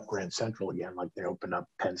opened up Grand Central again, like they opened up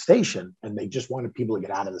Penn Station, and they just wanted people to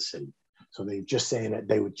get out of the city. So they were just saying that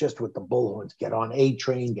they would just, with the bullhorns, get on a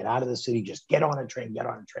train, get out of the city, just get on a train, get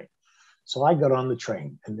on a train. So I got on the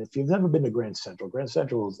train. And if you've never been to Grand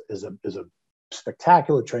Central is a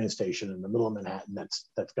spectacular train station in the middle of Manhattan that's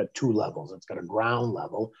got two levels. It's got a ground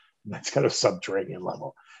level, and that's got a subterranean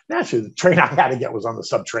level. Naturally, the train I had to get was on the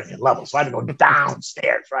subterranean level. So I had to go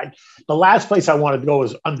downstairs, right? The last place I wanted to go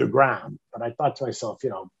was underground. But I thought to myself,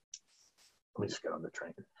 let me just get on the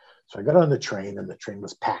train. So I got on the train, and the train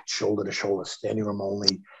was packed shoulder to shoulder, standing room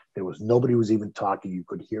only. There was nobody was even talking. You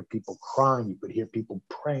could hear people crying. You could hear people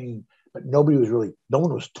praying, but no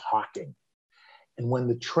one was talking. And when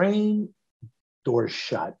the train doors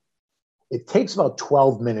shut, it takes about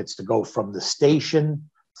 12 minutes to go from the station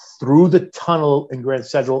through the tunnel in Grand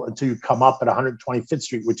Central until you come up at 125th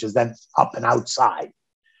Street, which is then up and outside.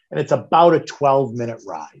 And it's about a 12-minute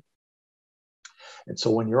ride. And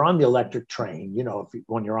so when you're on the electric train,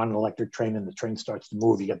 when you're on an electric train and the train starts to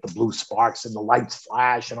move, you get the blue sparks and the lights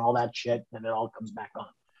flash and all that shit, and it all comes back on.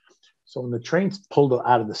 So when the train's pulled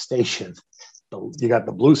out of the station, you got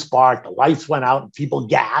the blue spark, the lights went out, and people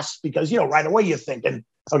gasped because, right away you're thinking,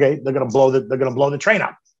 okay, they're going to blow the train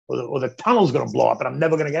up, or the tunnel's going to blow up, and I'm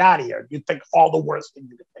never going to get out of here. You think all the worst thing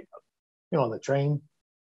you could think of. The train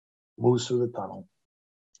moves through the tunnel,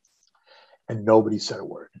 and nobody said a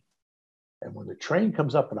word. And when the train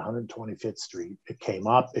comes up at 125th Street, it came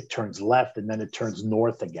up, it turns left, and then it turns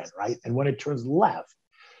north again, right? And when it turns left,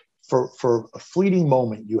 for a fleeting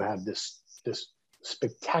moment, you have this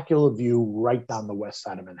spectacular view right down the west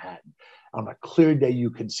side of Manhattan. On a clear day, you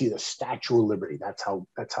can see the Statue of Liberty. That's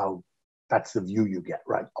the view you get,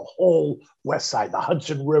 right? The whole west side, the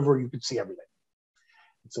Hudson River, you could see everything.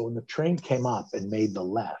 And so when the train came up and made the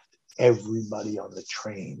left, everybody on the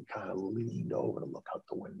train kind of leaned over to look out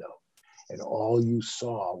the window. And all you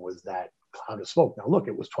saw was that cloud of smoke. Now, look,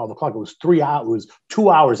 it was 12 o'clock. It was 3 hours. It was 2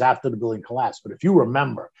 hours after the building collapsed. But if you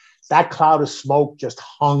remember, that cloud of smoke just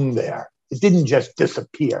hung there. It didn't just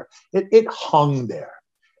disappear. It hung there.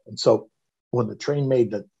 And so when the train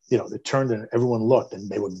made it turned and everyone looked, and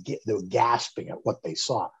they were gasping at what they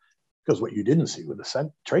saw, because what you didn't see were the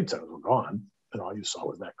trade centers were gone, and all you saw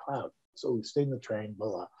was that cloud. So we stayed in the train, blah,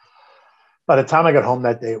 blah. By the time I got home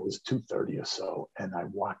that day, it was 2:30 or so, and I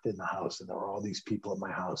walked in the house, and there were all these people at my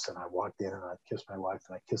house, and I walked in, and I kissed my wife,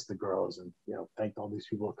 and I kissed the girls, and thanked all these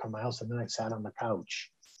people who come to my house, and then I sat on the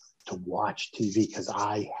couch to watch TV because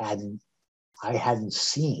I hadn't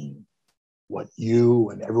seen what you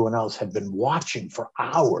and everyone else had been watching for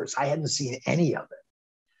hours. I hadn't seen any of it,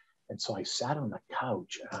 and so I sat on the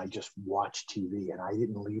couch and I just watched TV, and I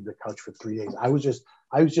didn't leave the couch for 3 days. I was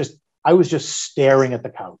just staring at the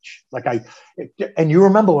couch. And you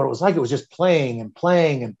remember what it was like. It was just playing and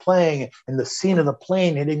playing and playing, and the scene of the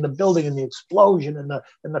plane hitting the building and the explosion and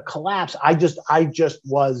the collapse. I was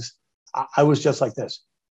just like this.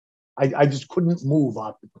 I just couldn't move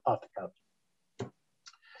off the couch.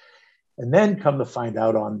 And then come to find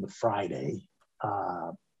out on the Friday,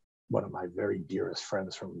 one of my very dearest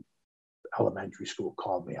friends from elementary school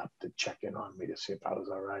called me up to check in on me to see if I was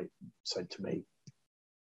all right. Said to me,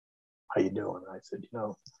 "How you doing?" And I said,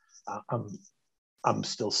 I'm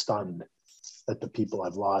still stunned at the people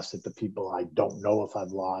I've lost, at the people I don't know if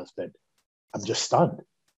I've lost, that I'm just stunned.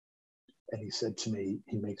 And he said to me,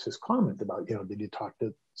 he makes this comment about, did you talk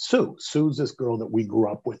to Sue? Sue's this girl that we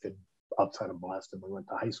grew up with outside of Boston. We went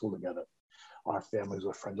to high school together. Our families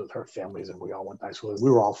were friends with her families, and we all went to high school.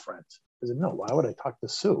 We were all friends. I said, no, why would I talk to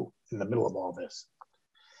Sue in the middle of all this?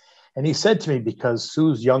 And he said to me, because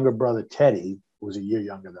Sue's younger brother, Teddy, who was a year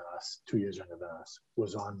younger than us, 2 years younger than us,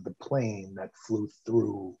 was on the plane that flew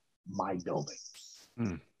through my building,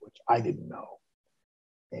 which I didn't know.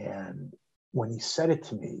 And when he said it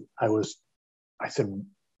to me, I said,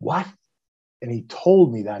 what? And he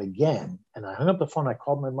told me that again. And I hung up the phone. I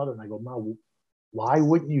called my mother and I go, Mom, why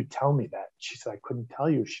wouldn't you tell me that? She said, I couldn't tell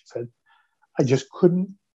you. She said, I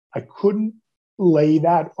couldn't lay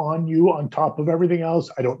that on you on top of everything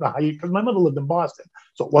else. I don't know how because my mother lived in Boston.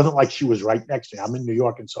 So it wasn't like she was right next to me. I'm in New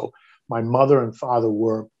York. And so my mother and father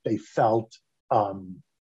they felt,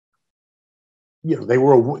 they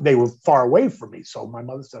were far away from me. So my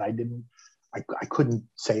mother said, I couldn't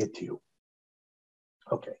say it to you.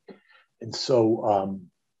 Okay. And so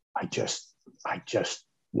I just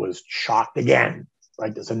was shocked again,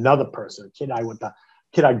 right? There's another person, a kid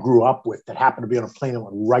I grew up with that happened to be on a plane that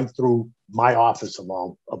went right through my office of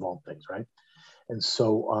all things, right? And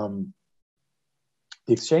so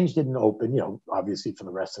the exchange didn't open, obviously for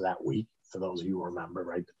the rest of that week, for those of you who remember,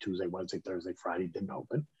 right? The Tuesday, Wednesday, Thursday, Friday didn't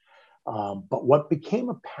open. But what became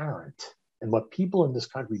apparent and what people in this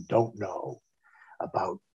country don't know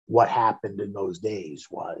about what happened in those days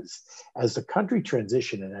was as the country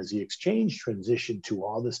transitioned and as the exchange transitioned to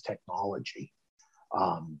all this technology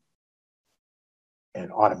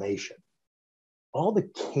and automation, all the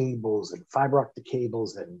cables and fiber optic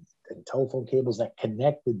cables and telephone cables that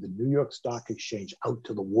connected the New York Stock Exchange out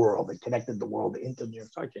to the world and connected the world into the New York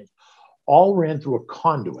Stock Exchange all ran through a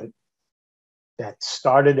conduit that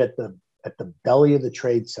started at the belly of the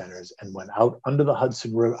trade centers and went out under the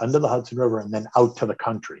Hudson River and then out to the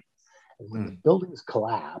country. And when the buildings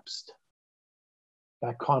collapsed,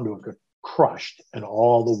 that conduit got crushed and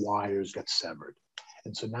all the wires got severed.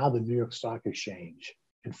 And so now the New York Stock Exchange,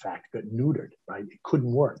 in fact, got neutered, right? It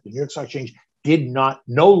couldn't work. The New York Stock Exchange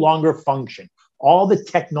no longer function. All the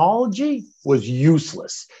technology was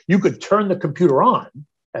useless. You could turn the computer on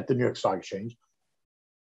at the New York Stock Exchange,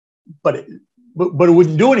 but it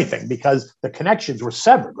wouldn't do anything because the connections were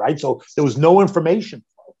severed, right? So there was no information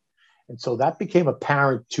flow. And so that became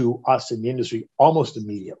apparent to us in the industry almost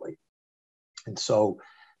immediately. And so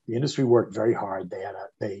the industry worked very hard.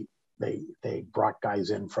 They brought guys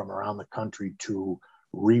in from around the country to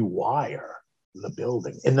rewire the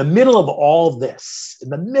building. In the middle of all this, in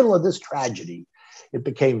the middle of this tragedy, it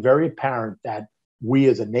became very apparent that we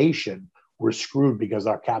as a nation were screwed because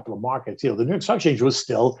our capital markets, the New York Stock Exchange was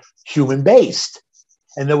still human-based.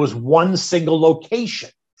 And there was one single location.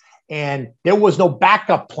 And there was no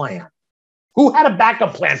backup plan. Who had a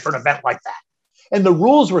backup plan for an event like that? And the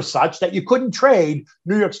rules were such that you couldn't trade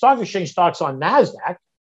New York Stock Exchange stocks on NASDAQ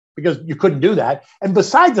because you couldn't do that. And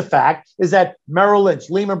besides the fact is that Merrill Lynch,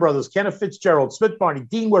 Lehman Brothers, Kenneth Fitzgerald, Smith Barney,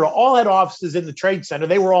 Dean Witter, all had offices in the Trade Center.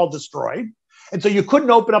 They were all destroyed. And so you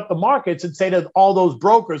couldn't open up the markets and say to all those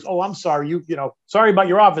brokers, oh, I'm sorry, sorry about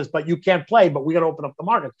your office, but you can't play, but we got to open up the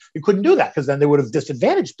markets. You couldn't do that because then they would have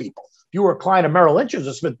disadvantaged people. If you were a client of Merrill Lynch's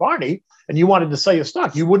or Smith Barney and you wanted to sell your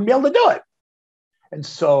stock, you wouldn't be able to do it. And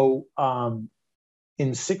so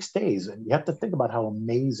in 6 days, and you have to think about how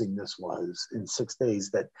amazing this was in 6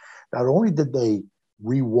 days, that not only did they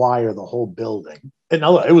rewire the whole building, and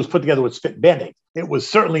it was put together with spit and Band-Aids. It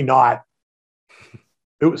certainly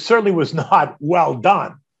was not well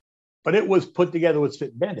done, but it was put together with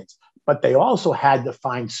spit and Band-Aids. But they also had to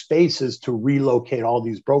find spaces to relocate all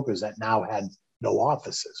these brokers that now had no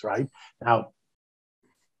offices, right? Now,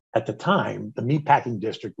 at the time, the meatpacking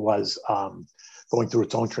district was going through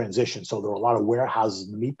its own transition. So there were a lot of warehouses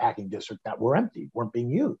in the meatpacking district that were empty, weren't being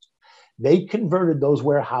used. They converted those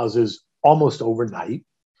warehouses almost overnight.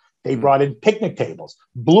 They brought in picnic tables.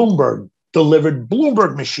 Bloomberg delivered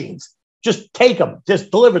Bloomberg machines. Just take them,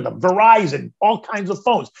 just deliver them. Verizon, all kinds of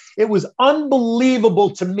phones. It was unbelievable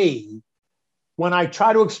to me when I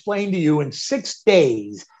try to explain to you in 6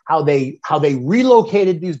 days how they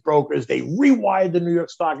relocated these brokers. They rewired the New York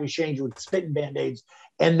Stock Exchange with spit and Band-Aids.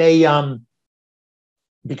 And they,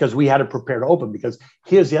 because we had to prepare to open, because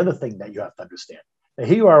here's the other thing that you have to understand. Now,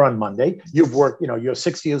 here you are on Monday. You've worked, you're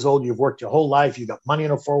 60 years old. You've worked your whole life. You got money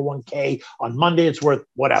in a 401k. On Monday, it's worth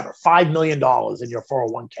whatever, $5 million in your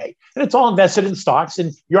 401k. And it's all invested in stocks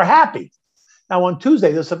and you're happy. Now, on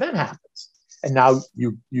Tuesday, this event happens. And now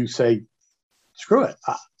you say, screw it.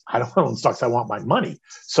 I don't own stocks. I want my money.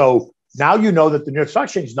 So now you know that the New York Stock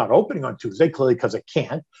Exchange is not opening on Tuesday, clearly because it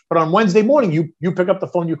can't. But on Wednesday morning, you pick up the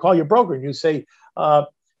phone, you call your broker and you say,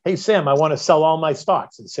 hey, Sam, I want to sell all my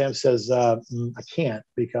stocks. And Sam says, I can't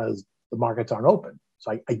because the markets aren't open.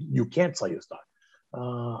 So you can't sell your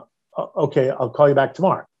stock. Okay, I'll call you back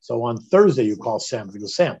tomorrow. So on Thursday, you call Sam and you go,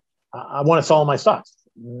 Sam, I want to sell all my stocks.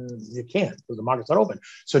 You can't because the market's not open.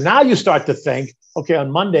 So now you start to think, okay,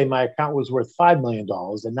 on Monday, my account was worth $5 million.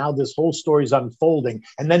 And now this whole story is unfolding.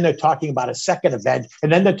 And then they're talking about a second event.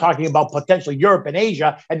 And then they're talking about potentially Europe and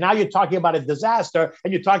Asia. And now you're talking about a disaster.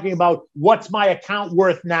 And you're talking about what's my account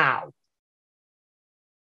worth now?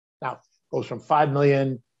 Now, it goes from 5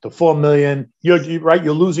 million to 4 million. You're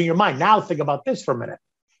losing your mind. Now think about this for a minute.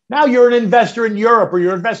 Now you're an investor in Europe or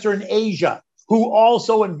you're an investor in Asia who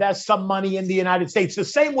also invest some money in the United States, the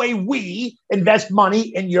same way we invest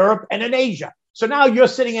money in Europe and in Asia. So now you're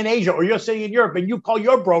sitting in Asia or you're sitting in Europe and you call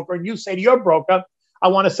your broker and you say to your broker, I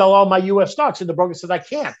want to sell all my U.S. stocks. And the broker says, I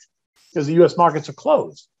can't because the U.S. markets are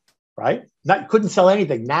closed, right? Couldn't sell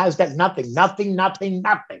anything. NASDAQ, nothing.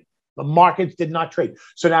 The markets did not trade.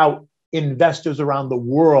 So now investors around the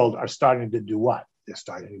world are starting to do what? They're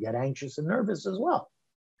starting to get anxious and nervous as well.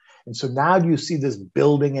 And so now you see this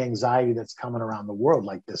building anxiety that's coming around the world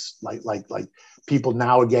like this, like people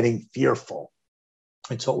now are getting fearful.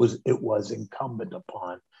 And so it was incumbent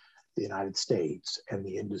upon the United States and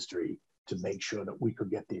the industry to make sure that we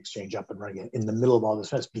could get the exchange up and running in the middle of all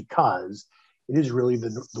this mess, because it is really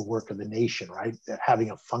the work of the nation, right?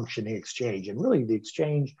 Having a functioning exchange. And really the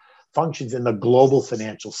exchange functions in the global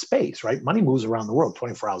financial space, right? Money moves around the world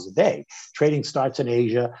 24 hours a day. Trading starts in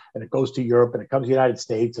Asia and it goes to Europe and it comes to the United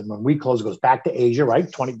States. And when we close, it goes back to Asia, right?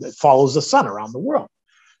 It follows the sun around the world.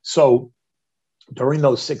 So during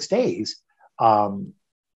those 6 days, it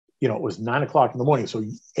was 9 o'clock in the morning. So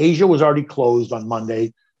Asia was already closed on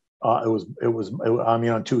Monday.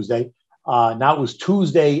 On Tuesday. Now it was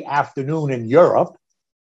Tuesday afternoon in Europe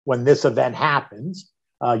when this event happens.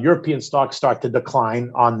 European stocks start to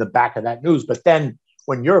decline on the back of that news. But then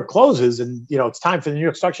when Europe closes and it's time for the New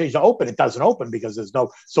York Stock Exchange to open, it doesn't open because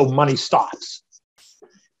so money stops.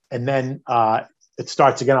 And then it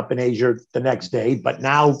starts again up in Asia the next day. But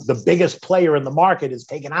now the biggest player in the market is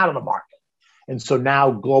taken out of the market. And so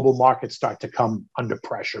now global markets start to come under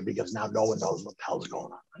pressure because now no one knows what the hell's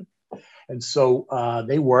going on. Right? And so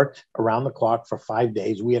they worked around the clock for 5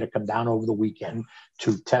 days. We had to come down over the weekend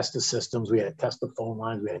to test the systems. We had to test the phone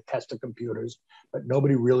lines. We had to test the computers. But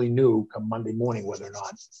nobody really knew come Monday morning whether or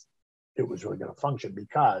not it was really going to function,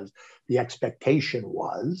 because the expectation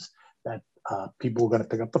was that people were going to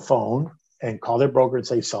pick up the phone and call their broker and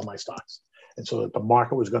say, sell my stocks. And so that the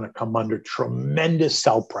market was going to come under tremendous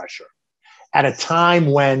sell pressure at a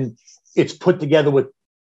time when it's put together with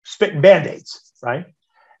spit and Band-Aids, right?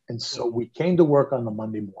 And so we came to work on the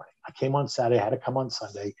Monday morning. I came on Saturday, I had to come on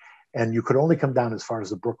Sunday, and you could only come down as far as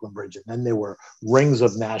the Brooklyn Bridge. And then there were rings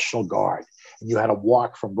of National Guard. And you had to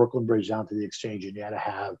walk from Brooklyn Bridge down to the exchange, and you had to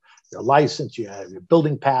have your license, you had to have your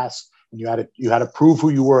building pass, and you had to prove who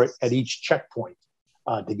you were at each checkpoint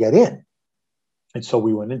to get in. And so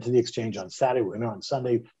we went into the exchange on Saturday, we went on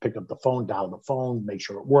Sunday, picked up the phone, dialed the phone, make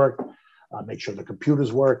sure it worked, make sure the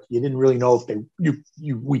computers worked. You didn't really know if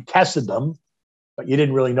we tested them, but you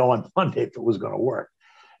didn't really know on Monday if it was going to work.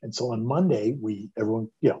 And so on Monday,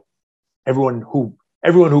 everyone who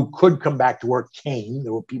could come back to work came.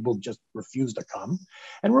 There were people who just refused to come.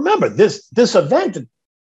 And remember, this event at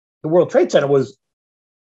the World Trade Center was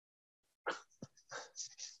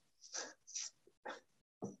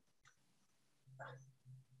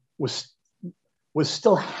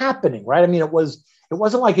still happening, right? I mean, it wasn't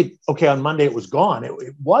like on Monday it was gone.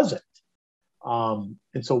 It wasn't.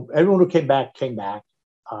 And so everyone who came back,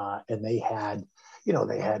 and they had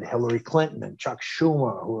Hillary Clinton and Chuck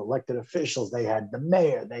Schumer, who were elected officials. They had the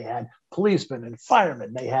mayor, they had policemen and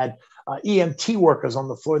firemen, they had EMT workers on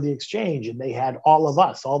the floor of the exchange, and they had all of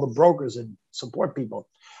us, all the brokers and support people.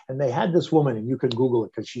 And they had this woman, and you can Google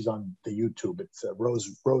it because she's on the YouTube. It's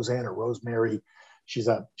Roseanne or Rosemary. She was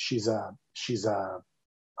a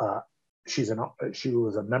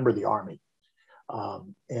member of the Army.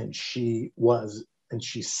 And she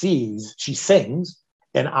sings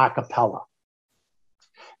in a cappella.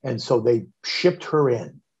 And so they shipped her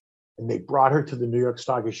in, and they brought her to the New York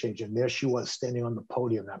Stock Exchange. And there she was standing on the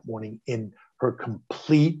podium that morning in her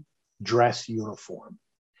complete dress uniform.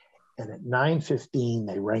 And at 9:15,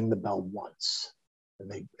 they rang the bell once,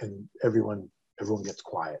 and everyone gets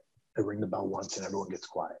quiet. They ring the bell once and everyone gets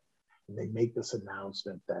quiet. And they make this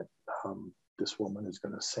announcement that this woman is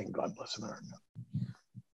going to sing God Bless America.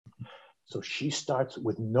 So she starts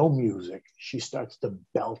with no music. She starts to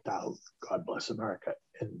belt out God Bless America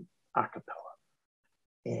in a cappella.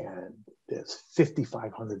 And there's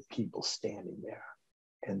 5,500 people standing there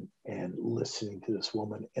and listening to this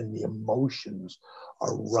woman. And the emotions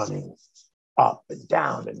are running up and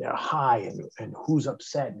down, and they're high, and who's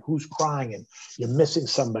upset and who's crying, and you're missing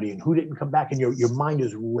somebody, and who didn't come back, and your mind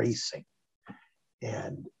is racing.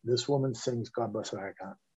 And this woman sings God Bless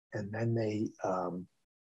America, and then a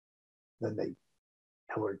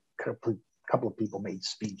couple of people made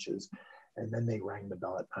speeches, and then they rang the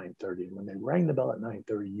bell at 9:30. And when they rang the bell at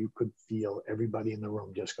 9:30, you could feel everybody in the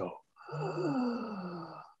room just go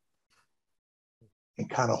and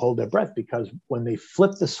kind of hold their breath, because when they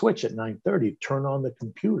flipped the switch at 9:30, turn on the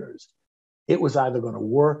computers, it was either going to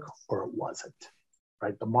work or it wasn't,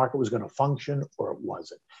 right? The market was going to function or it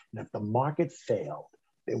wasn't. And if the market failed,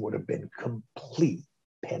 there would have been complete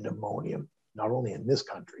pandemonium, not only in this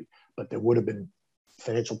country, but there would have been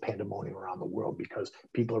financial pandemonium around the world, because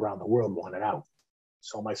people around the world wanted out.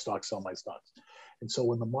 Sell my stocks, sell my stocks. And so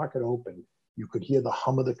when the market opened, you could hear the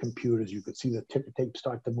hum of the computers. You could see the ticker tape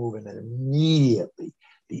start to move, and then immediately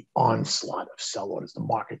the onslaught of sell orders. The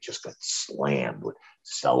market just got slammed with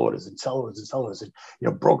sell orders and sell orders and sell orders. And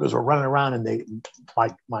brokers were running around, and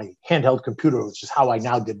my handheld computer, which is how I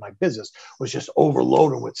now did my business, was just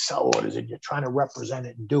overloaded with sell orders. And you're trying to represent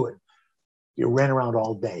it and do it. You ran around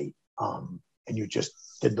all day, and you just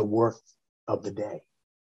did the work of the day.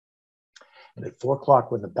 And at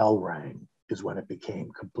 4:00, when the bell rang, is when it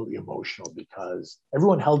became completely emotional, because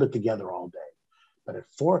everyone held it together all day. But at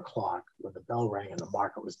 4:00, when the bell rang and the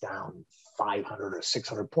market was down 500 or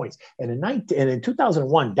 600 points, and in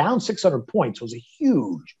 2001, down 600 points was a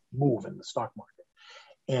huge move in the stock market,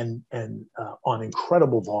 and on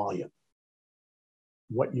incredible volume.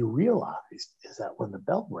 What you realized is that when the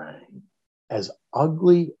bell rang, as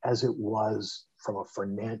ugly as it was from a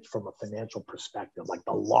financial perspective, like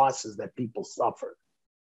the losses that people suffered,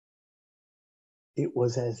 it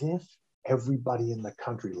was as if everybody in the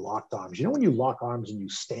country locked arms. You know, when you lock arms and you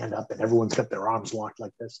stand up and everyone's got their arms locked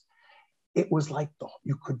like this? It was like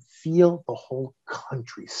you could feel the whole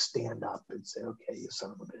country stand up and say, okay, you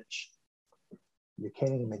son of a bitch. You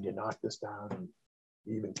came and you knocked us down and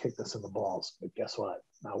you even kicked us in the balls. But guess what?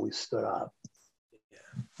 Now we stood up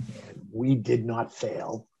and we did not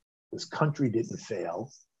fail. This country didn't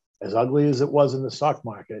fail. As ugly as it was in the stock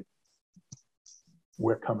market,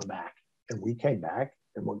 we're coming back. And we came back,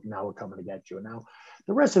 and now we're coming to get you. And now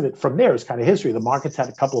the rest of it from there is kind of history. The markets had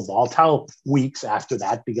a couple of volatile weeks after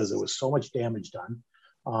that because there was so much damage done.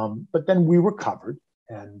 But then we recovered,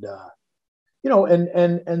 and then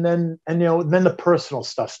the personal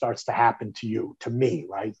stuff starts to happen to me,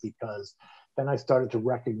 right? Because then I started to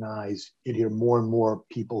recognize, you'd hear more and more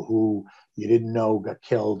people who you didn't know got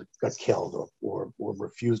killed or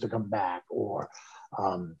refused to come back, or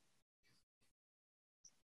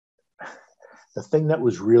the thing that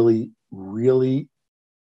was really, really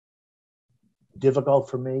difficult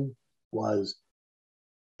for me was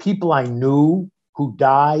people I knew who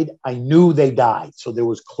died. I knew they died. So there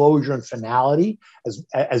was closure and finality.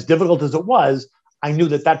 As difficult as it was, I knew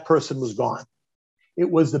that person was gone. It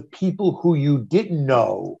was the people who you didn't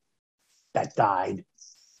know that died,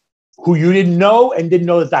 who you didn't know and didn't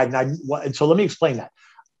know that died. And so let me explain that.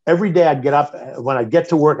 Every day I'd get up, when I get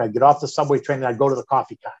to work, I'd get off the subway train and I'd go to the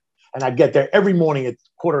coffee time. And I'd get there every morning at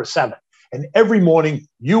 6:45. And every morning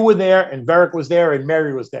you were there and Varick was there and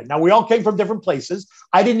Mary was there. Now we all came from different places.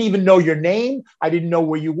 I didn't even know your name. I didn't know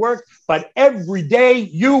where you worked, but every day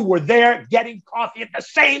you were there getting coffee at the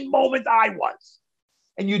same moment I was.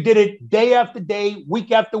 And you did it day after day,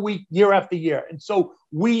 week after week, year after year. And so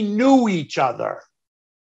we knew each other,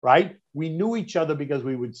 right? We knew each other because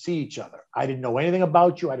we would see each other. I didn't know anything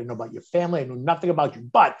about you. I didn't know about your family. I knew nothing about you,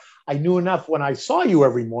 but I knew enough when I saw you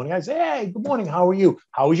every morning. I'd say, hey, good morning. How are you?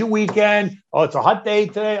 How was your weekend? Oh, it's a hot day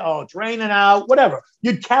today. Oh, it's raining out, whatever.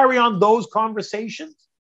 You'd carry on those conversations.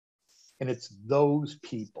 And it's those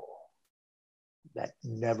people that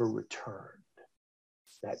never returned,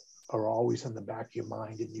 that are always in the back of your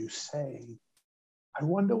mind. And you say, I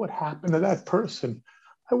wonder what happened to that person.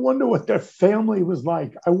 I wonder what their family was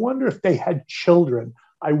like. I wonder if they had children.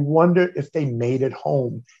 I wonder if they made it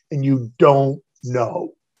home. And you don't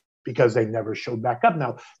know because they never showed back up.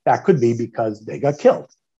 Now, that could be because they got killed.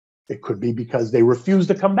 It could be because they refused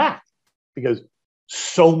to come back, because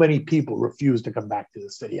so many people refused to come back to the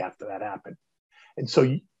city after that happened. And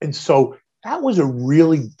so that was a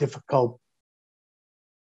really difficult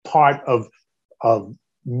part of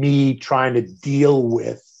me trying to deal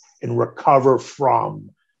with and recover from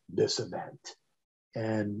this event.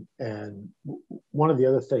 And one of the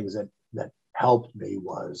other things that helped me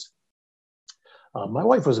was my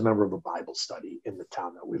wife was a member of a Bible study in the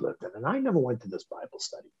town that we lived in, and I never went to this Bible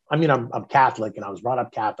study. I mean, I'm Catholic and I was brought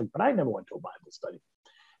up Catholic, but I never went to a Bible study.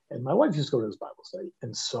 And my wife used to go to this Bible study.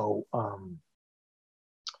 And so on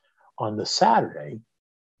the Saturday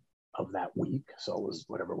of that week, so it was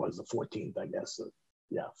whatever it was, the 14th, I guess.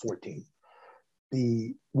 14th.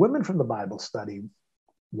 The women from the Bible study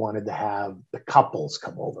wanted to have the couples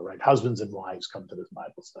come over, right? Husbands and wives come to this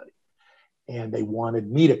Bible study. And they wanted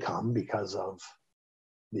me to come because of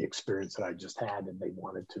the experience that I just had, and they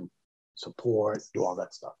wanted to support, do all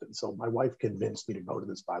that stuff. And so my wife convinced me to go to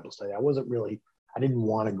this Bible study. I didn't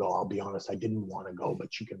want to go. I'll be honest, I didn't want to go,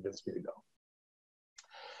 but she convinced me to go.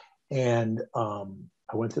 And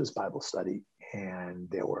I went to this Bible study, and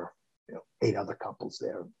there were 8 other couples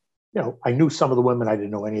there. I knew some of the women. I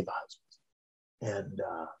didn't know any of the husbands. And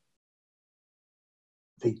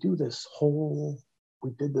we did this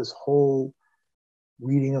whole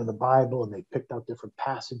reading of the Bible, and they picked out different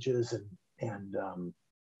passages, and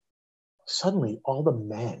suddenly all the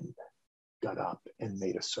men got up and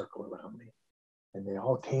made a circle around me, and they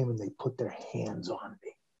all came and they put their hands on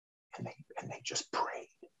me, and they just prayed,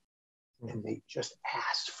 and they just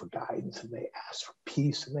asked for guidance, and they asked for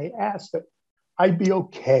peace, and they asked that I'd be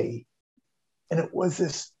okay. And it was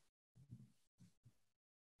this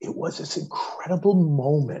incredible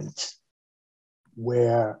moment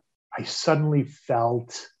where I suddenly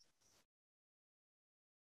felt,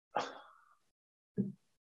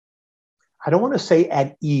 I don't want to say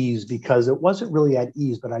at ease, because it wasn't really at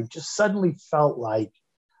ease, but I just suddenly felt like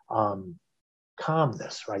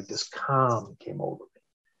calmness, right? This calm came over me.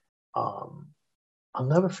 I'll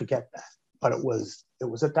never forget that, but it was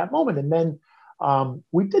at that moment. And then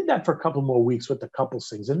we did that for a couple more weeks with the couples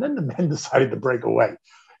things, and then the men decided to break away,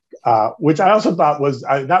 which I also thought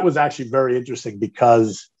that was actually very interesting,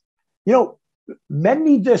 because men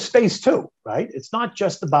need their space too, right? It's not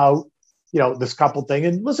just about this couple thing.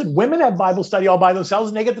 And listen, women have Bible study all by themselves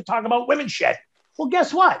and they get to talk about women shit. Well,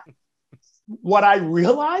 guess what? What I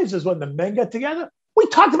realized is when the men got together, we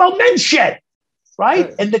talked about men shit.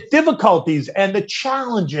 Right? And the difficulties and the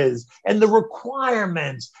challenges and the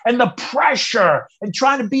requirements and the pressure and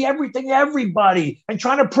trying to be everything to everybody and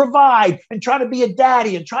trying to provide and trying to be a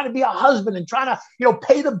daddy and trying to be a husband and trying to,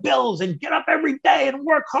 pay the bills and get up every day and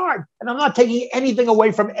work hard. And I'm not taking anything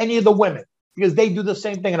away from any of the women because they do the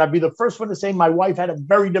same thing. And I'd be the first one to say my wife had a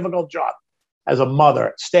very difficult job as a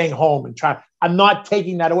mother, staying home and trying. I'm not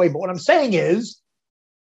taking that away. But what I'm saying is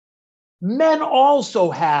men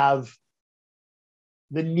also have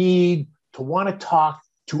the need to want to talk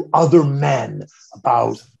to other men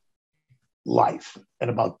about life and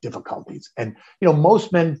about difficulties. And,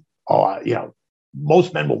 most men will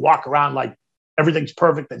walk around like everything's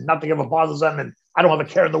perfect and nothing ever bothers them. And I don't have a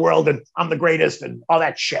care in the world and I'm the greatest and all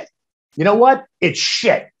that shit. You know what? It's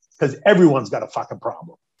shit because everyone's got a fucking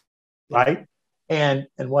problem. Right. And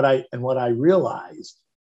what I realized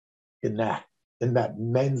in that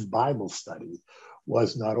men's Bible study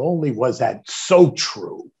was not only was that so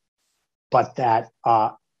true, but that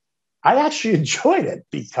I actually enjoyed it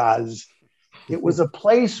because it was a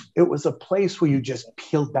place where you just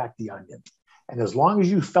peeled back the onion. And as long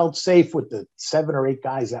as you felt safe with the 7 or 8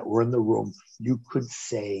 guys that were in the room, you could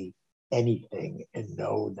say anything and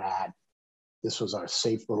know that this was our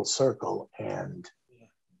safe little circle. And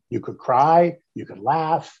you could cry, you could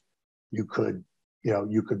laugh, you could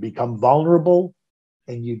become vulnerable,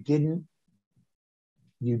 and you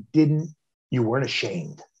weren't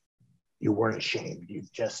ashamed. You weren't ashamed. You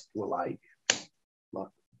just were like,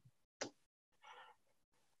 look.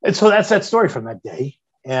 And so that's that story from that day.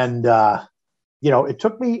 And, I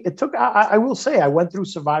will say I went through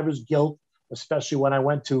survivor's guilt, especially when I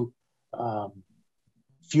went to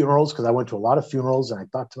funerals, because I went to a lot of funerals and I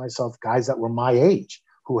thought to myself, guys that were my age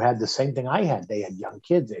who had the same thing I had. They had young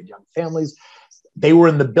kids, they had young families. They were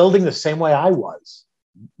in the building the same way I was.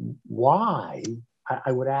 Why?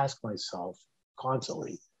 I would ask myself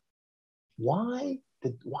constantly, why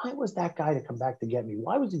was that guy to come back to get me?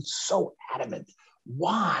 Why was he so adamant?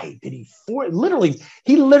 Why did he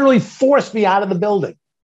literally forced me out of the building?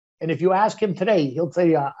 And if you ask him today, he'll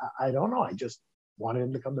say, I don't know. I just wanted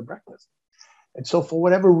him to come to breakfast. And so for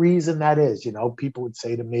whatever reason that is, people would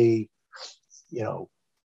say to me, it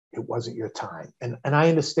wasn't your time. And I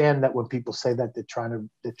understand that when people say that, they're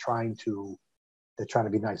trying to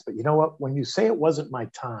be nice. But you know what? When you say it wasn't my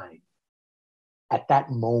time, at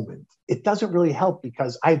that moment, it doesn't really help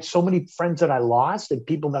because I had so many friends that I lost and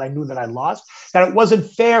people that I knew that I lost that it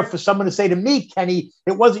wasn't fair for someone to say to me, Kenny,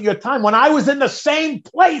 it wasn't your time when I was in the same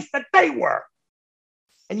place that they were.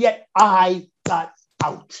 And yet I got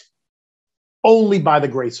out. Only by the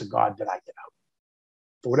grace of God did I get out.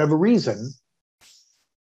 For whatever reason,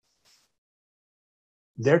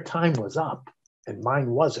 their time was up and mine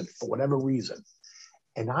wasn't for whatever reason.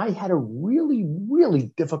 And I had a really,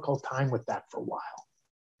 really difficult time with that for a while.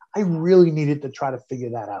 I really needed to try to figure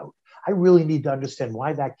that out. I really need to understand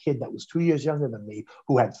why that kid that was 2 years younger than me,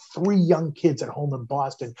 who had 3 young kids at home in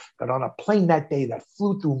Boston, got on a plane that day that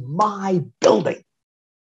flew through my building.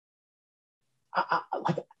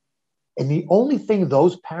 And the only thing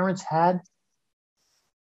those parents had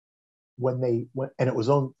and it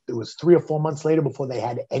was 3 or 4 months later before they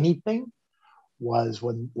had anything, was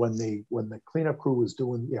when the cleanup crew was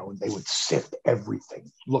doing, they would sift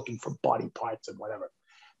everything, looking for body parts and whatever.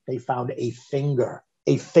 They found a finger,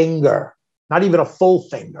 not even a full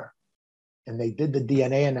finger. And they did the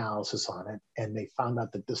DNA analysis on it, and they found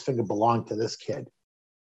out that this finger belonged to this kid.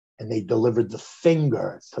 And they delivered the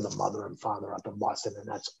finger to the mother and father up in Boston, and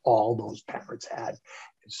that's all those parents had.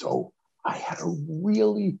 And so I had a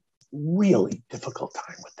really, really difficult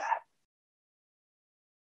time with that.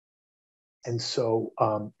 And so,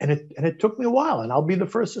 and it took me a while, and I'll be the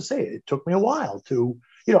first to say it. It took me a while to,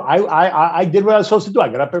 I did what I was supposed to do. I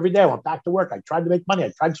got up every day. I went back to work. I tried to make money.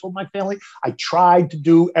 I tried to support my family. I tried to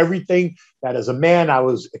do everything that as a man I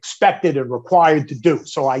was expected and required to do.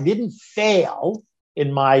 So I didn't fail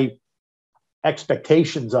in my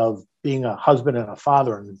expectations of being a husband and a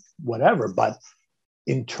father and whatever. But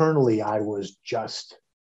internally, I was just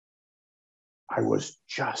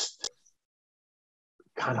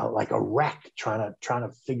kind of like a wreck trying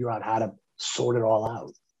to figure out how to sort it all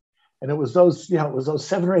out. And it was those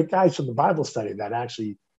 7 or 8 guys from the Bible study that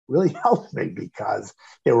actually really helped me because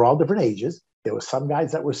they were all different ages. There were some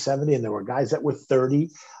guys that were 70 and there were guys that were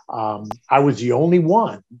 30. I was the only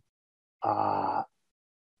one. I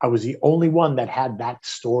was the only one that had that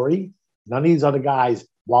story None of these other guys,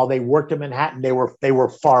 while they worked in Manhattan, they were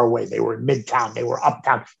far away. They were in Midtown. They were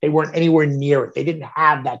uptown. They weren't anywhere near it. They didn't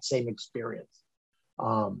have that same experience.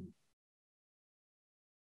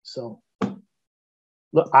 So,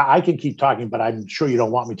 look, I can keep talking, but I'm sure you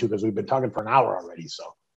don't want me to because we've been talking for an hour already.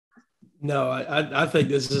 So. No, I think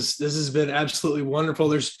this has been absolutely wonderful.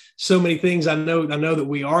 There's so many things. I know that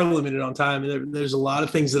we are limited on time, and there's a lot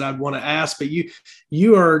of things that I'd want to ask. But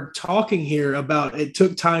you are talking here about it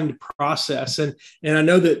took time to process, and I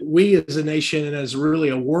know that we as a nation and as really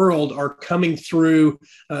a world are coming through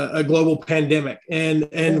a global pandemic, and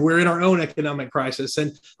we're in our own economic crisis,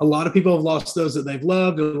 and a lot of people have lost those that they've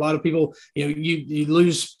loved. A lot of people, you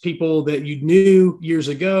lose people that you knew years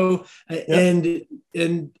ago, and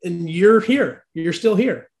you're here. You're still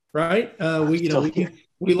here, right?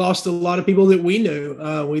 We lost a lot of people that we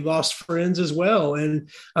knew. We lost friends as well, and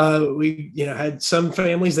we had some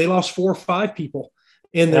families. They lost 4 or 5 people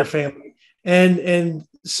in their family. And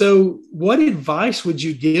so, what advice would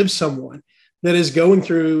you give someone that is going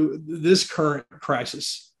through this current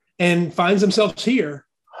crisis and finds themselves here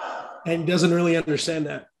and doesn't really understand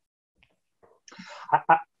that?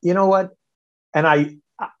 You know what? And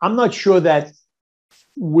I'm not sure that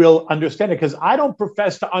will understand it because I don't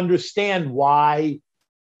profess to understand why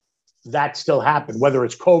that still happened, whether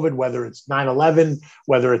it's COVID, whether it's 9/11,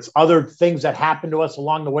 whether it's other things that happen to us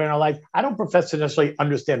along the way in our life. I don't profess to necessarily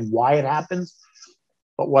understand why it happens.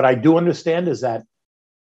 But what I do understand is that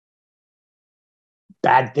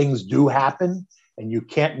bad things do happen, and you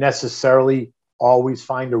can't necessarily always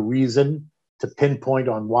find a reason to pinpoint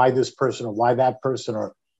on why this person or why that person,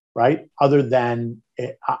 or right, other than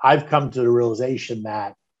I've come to the realization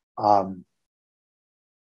that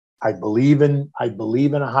I believe in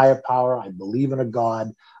a higher power. I believe in a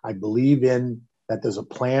God. I believe in that there's a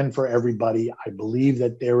plan for everybody. I believe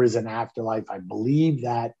that there is an afterlife. I believe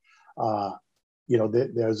that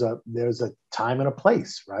there's a time and a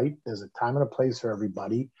place, right? There's a time and a place for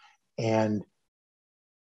everybody, and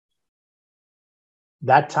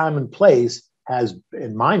that time and place has,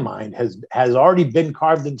 in my mind, has already been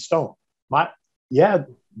carved in stone.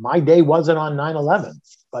 My day wasn't on 9/11,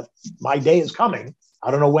 but my day is coming.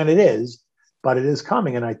 I don't know when it is, but it is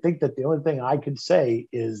coming. And I think that the only thing I could say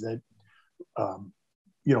is that,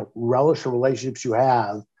 relish the relationships you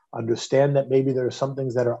have, understand that maybe there are some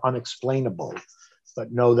things that are unexplainable,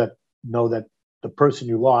 but know that the person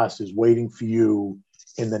you lost is waiting for you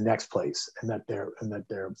in the next place, and that they're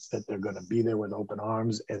going to be there with open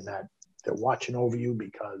arms, and that they're watching over you.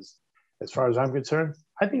 Because as far as I'm concerned,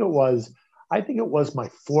 I think it was my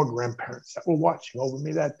 4 grandparents that were watching over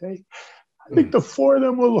me that day. I think the 4 of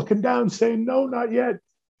them were looking down saying, no, not yet.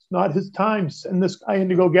 It's not his time. Send this guy in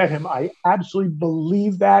to go get him. I absolutely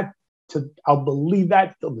believe that. I'll believe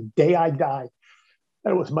that till the day I die.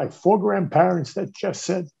 That it was my 4 grandparents that just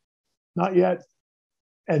said, not yet.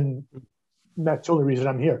 And that's the only reason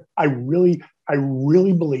I'm here. I really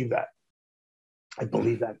believe that. I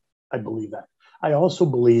believe that. I also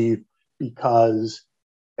believe, because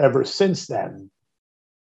ever since then,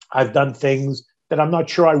 I've done things that I'm not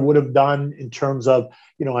sure I would have done in terms of,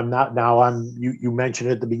 you mentioned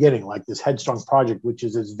it at the beginning, like this Headstrong Project, which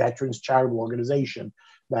is this veterans charitable organization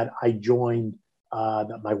that I joined,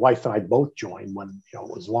 that my wife and I both joined when it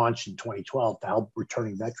was launched in 2012 to help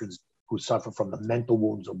returning veterans who suffer from the mental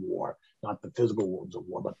wounds of war, not the physical wounds of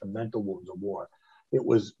war, but the mental wounds of war. It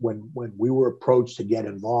was when we were approached to get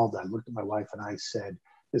involved, I looked at my wife and I said,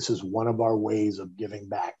 this is one of our ways of giving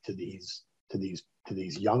back to these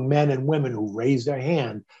young men and women who raised their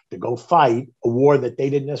hand to go fight a war that they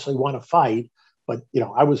didn't necessarily want to fight. But,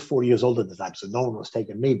 I was 40 years old at the time, so no one was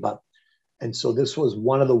taking me. And so this was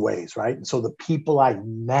one of the ways, right? And so the people I've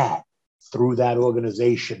met through that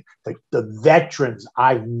organization, like the veterans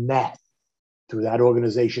I've met through that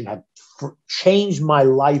organization, have changed my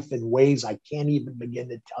life in ways I can't even begin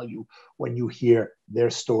to tell you when you hear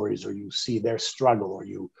their stories, or you see their struggle,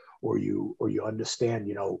 or you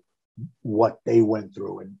understand, what they went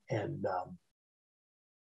through. And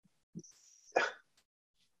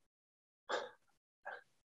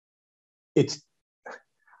it's,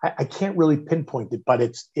 I can't really pinpoint it, but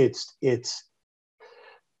it's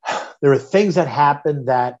there are things that happen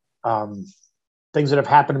that things that have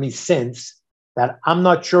happened to me since that I'm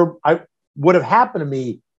not sure I would have happened to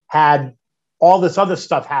me had all this other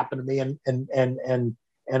stuff happened to me,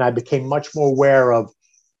 and I became much more aware of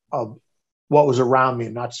what was around me,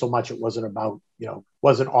 and not so much, it wasn't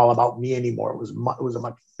all about me anymore. It was a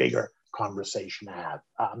much bigger conversation to have.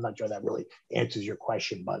 I'm not sure that really answers your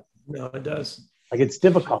question, but no, it does. Like, it's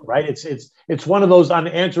difficult, right? It's one of those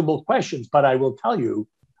unanswerable questions. But I will tell you,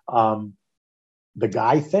 the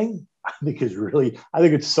guy thing, I think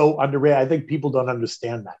it's so underrated. I think people don't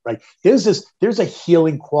understand that, right? There's a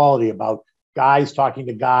healing quality about guys talking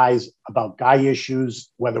to guys about guy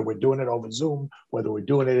issues, whether we're doing it over Zoom, whether we're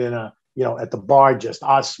doing it in at the bar, just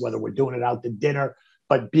us, whether we're doing it out to dinner,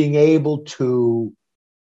 but being able to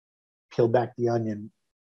peel back the onion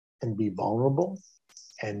and be vulnerable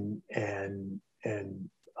and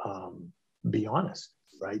be honest,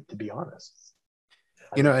 right? To be honest.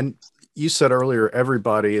 And you said earlier,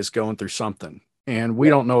 everybody is going through something, and we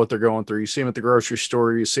don't know what they're going through. You see them at the grocery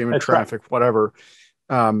store, you see them in traffic, right. Whatever.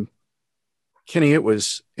 Kenny, it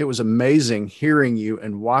was amazing hearing you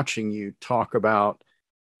and watching you talk about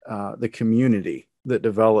the community that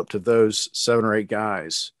developed of those 7 or 8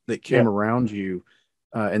 guys that came around you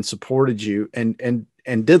and supported you and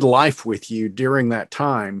did life with you during that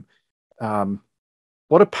time.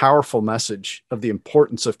 What a powerful message of the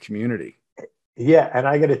importance of community. Yeah. And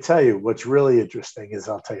I got to tell you, what's really interesting is,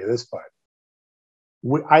 I'll tell you this part.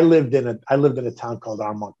 I lived in a town called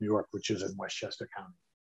Armonk, New York, which is in Westchester County.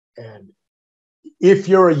 And if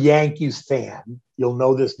you're a Yankees fan, you'll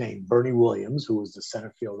know this name. Bernie Williams, who was the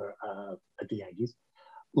center fielder at the Yankees,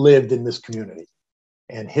 lived in this community.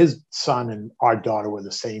 And his son and our daughter were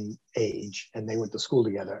the same age, and they went to school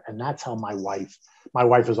together. And that's how my wife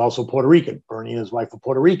is also Puerto Rican. Bernie and his wife were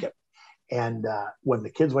Puerto Rican. And when the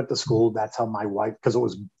kids went to school, that's how my wife, because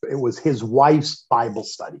it was his wife's Bible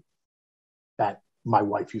study that my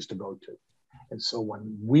wife used to go to. And so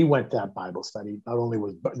when we went to that Bible study, not only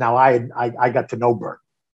was, now I got to know Bert.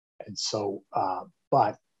 And so,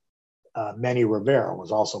 but Manny Rivera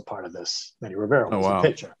was also part of this. Manny Rivera was a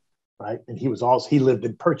pitcher, right? And he lived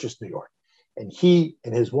in Purchase, New York. And he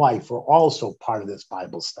and his wife were also part of this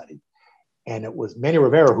Bible study. And it was Manny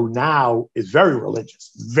Rivera, who now is very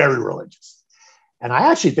religious. And I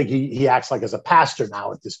actually think he acts like as a pastor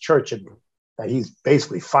now at this church, and that he's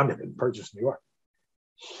basically funded in Purchase, New York.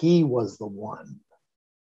 He was the one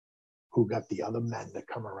who got the other men to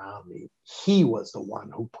come around me. He was the one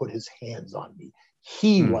who put his hands on me.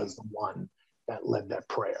 He was the one that led that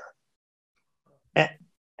prayer.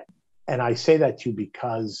 And I say that to you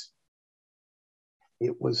because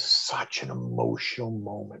it was such an emotional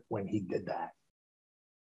moment when he did that.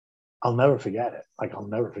 I'll never forget it. I'll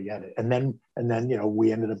never forget it. And then,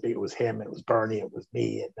 we ended up, it was him, it was Bernie, it was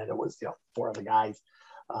me, and then it was, 4 other guys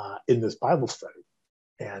in this Bible study.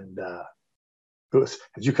 And it was,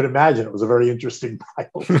 as you can imagine, it was a very interesting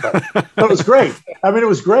Bible study. It was great. I mean, it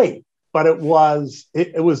was great, but it was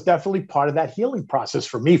definitely part of that healing process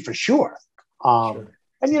for me, for sure. Sure.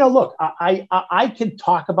 And, look, I can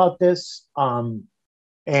talk about this,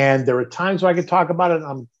 and there are times where I can talk about it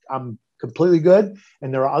and I'm completely good.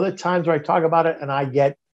 And there are other times where I talk about it and I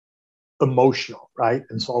get emotional, right?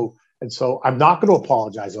 And so I'm not going to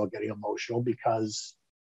apologize about getting emotional, because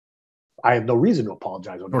I have no reason to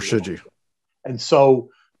apologize. Or should you? And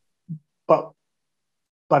so, but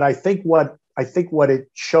I think what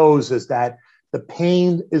it shows is that the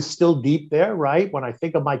pain is still deep there, right? When I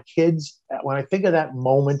think of my kids, when I think of that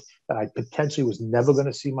moment that I potentially was never going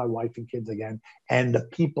to see my wife and kids again, and the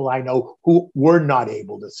people I know who were not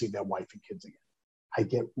able to see their wife and kids again, I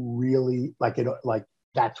get really like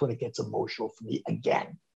that's when it gets emotional for me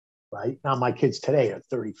again, right? Now my kids today are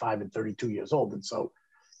 35 and 32 years old, and so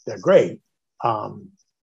they're great. But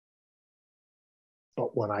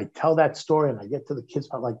when I tell that story and I get to the kids,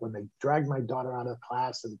 like when they dragged my daughter out of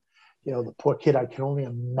class and, the poor kid, I can only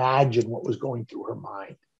imagine what was going through her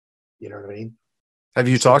mind. You know what I mean? Have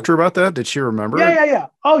you talked to her about that? Did she remember? Yeah.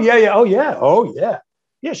 Oh, yeah.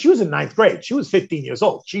 Yeah, she was in 9th grade. She was 15 years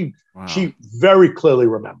old. She very clearly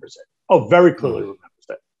remembers it. Oh, very clearly remembers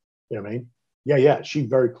it. You know what I mean? Yeah. She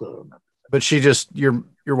very clearly remembers it. But she just, your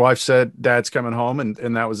wife said, Dad's coming home,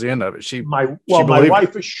 and that was the end of it. My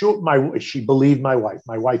wife assured she believed my wife.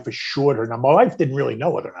 My wife assured her. Now, my wife didn't really know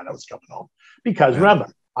whether or not I was coming home, because remember,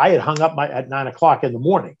 I had hung up at 9 o'clock in the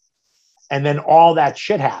morning, and then all that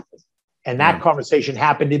shit happened. And that conversation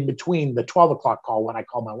happened in between the 12 o'clock call when I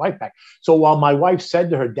called my wife back. So while my wife said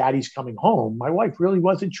to her, Daddy's coming home, my wife really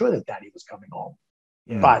wasn't sure that Daddy was coming home.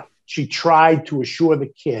 Yeah. But she tried to assure the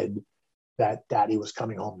kid that Daddy was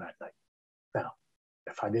coming home that night. Now,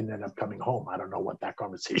 if I didn't end up coming home, I don't know what that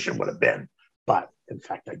conversation would have been. But in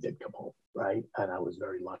fact, I did come home, right? And I was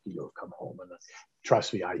very lucky to have come home. And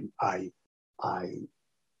trust me,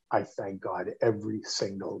 I thank God every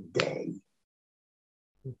single day.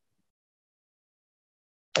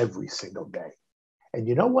 Every single day. And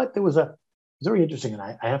you know what? There was very interesting, and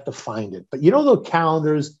I have to find it. But the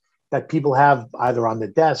calendars that people have either on the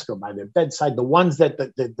desk or by their bedside, the ones that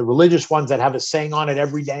the religious ones that have a saying on it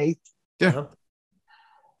every day. Yeah.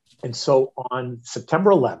 And so on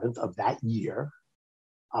September 11th of that year,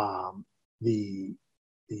 the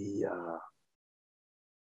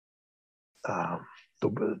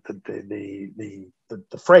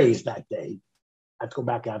phrase that day, I have to go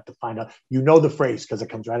back and I have to find out, the phrase because it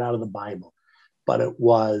comes right out of the Bible, but it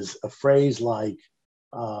was a phrase like,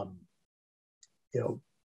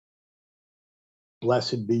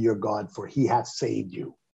 blessed be your God, for he hath saved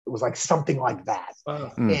you. It was like something like that.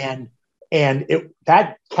 And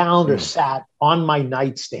that calendar sat on my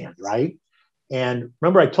nightstand, right? And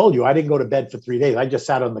remember, I told you I didn't go to bed for 3 days. I just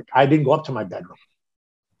sat I didn't go up to my bedroom.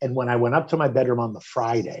 And when I went up to my bedroom on the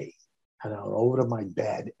Friday, and I went over to my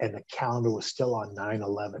bed, and the calendar was still on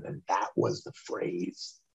 9/11, and that was the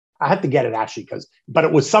phrase. I had to get it actually but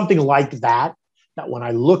it was something like that. That when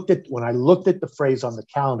I looked at the phrase on the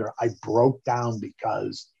calendar, I broke down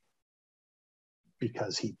because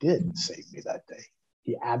he did save me that day.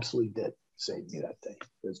 He absolutely did save me that day.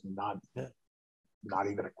 There's not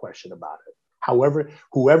even a question about it. However,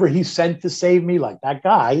 whoever he sent to save me, like that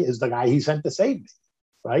guy is the guy he sent to save me,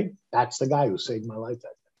 right? That's the guy who saved my life that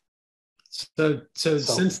day. So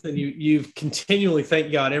since then, you've continually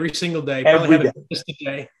thanked God every single day. Every day. Just a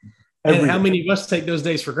day. And how many of us take those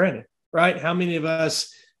days for granted, right? How many of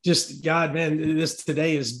us just, God, man, this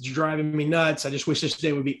today is driving me nuts. I just wish this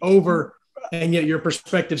day would be over. And yet your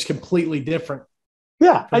perspective is completely different.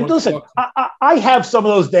 Yeah. And listen, I have some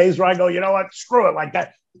of those days where I go, you know what, screw it like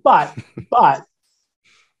that. But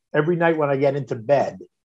every night when I get into bed,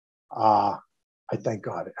 I thank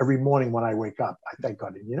God. Every morning when I wake up, I thank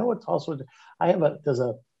God. And you know what's also, I have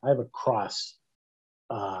a cross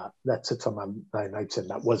that sits on my nightstand.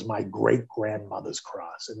 That was my great grandmother's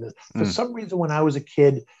cross. And for some reason, when I was a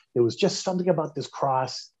kid, there was just something about this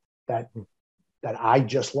cross that I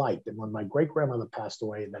just liked. And when my great grandmother passed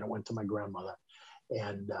away, and then it went to my grandmother,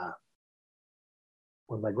 and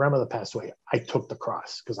when my grandmother passed away, I took the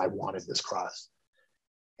cross because I wanted this cross.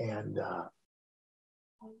 And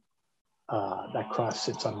that cross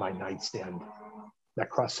sits on my nightstand.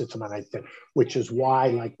 Which is why,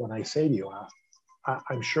 like when I say to you,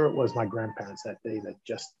 I'm sure it was my grandparents that day that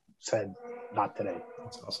just said, not today.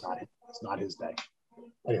 It's not his day.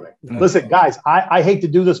 Anyway, listen, guys, I hate to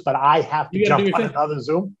do this, but I have to jump on another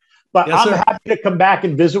Zoom. But yes, I'm happy to come back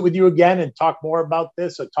and visit with you again and talk more about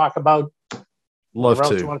this or talk about whatever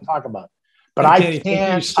else you want to talk about. But I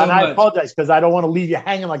can't, and I apologize because I don't want to leave you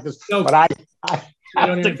hanging like this. No, but I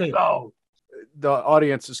have to go. The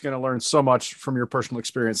audience is going to learn so much from your personal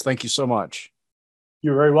experience. Thank you so much.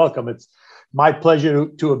 You're very welcome. It's my pleasure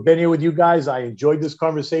to have been here with you guys. I enjoyed this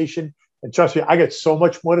conversation. And trust me, I got so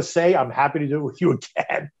much more to say. I'm happy to do it with you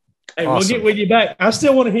again. Hey, awesome. We'll get with you back. I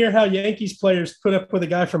still want to hear how Yankees players put up with a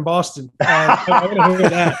guy from Boston. I want to hear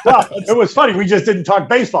that. Well, it was funny. We just didn't talk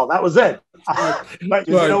baseball. That was it. But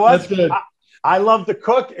you know what? That's good. I love to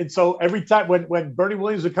cook. And so every time when Bernie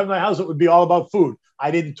Williams would come to my house, it would be all about food.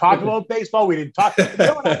 I didn't talk about baseball. We didn't talk.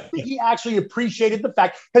 I think he actually appreciated the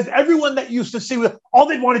fact, because everyone that used to see, all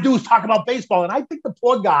they'd want to do is talk about baseball. And I think the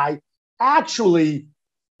poor guy actually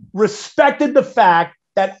respected the fact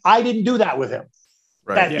that I didn't do that with him.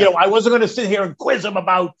 Right. That, I wasn't going to sit here and quiz him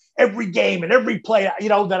about every game and every play,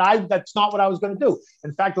 that's not what I was going to do.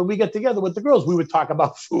 In fact, when we get together with the girls, we would talk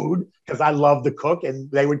about food because I love to cook, and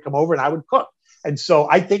they would come over and I would cook. And so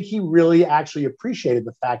I think he really actually appreciated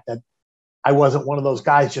the fact that I wasn't one of those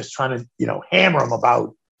guys just trying to, hammer him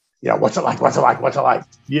about, what's it like?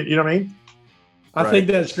 You know what I mean? I think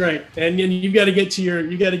that's great. And you've got to get to your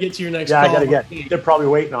next call. I got to get. They're probably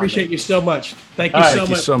waiting on me. Appreciate you so much. Thank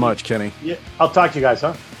you so much, Kenny. Yeah, I'll talk to you guys, huh?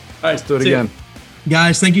 All right, let's do it again.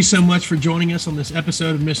 Guys, thank you so much for joining us on this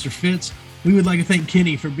episode of Mr. Fitz. We would like to thank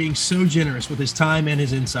Kenny for being so generous with his time and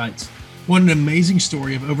his insights. What an amazing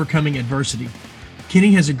story of overcoming adversity.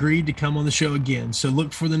 Kenny has agreed to come on the show again, so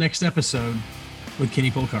look for the next episode with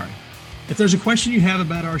Kenny Polcari. If there's a question you have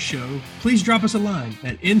about our show, please drop us a line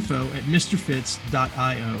at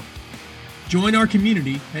info@mrfitz.io. Join our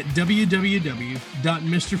community at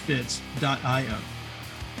www.mrfitz.io.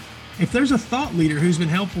 If there's a thought leader who's been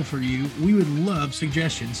helpful for you, we would love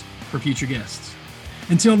suggestions for future guests.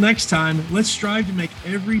 Until next time, let's strive to make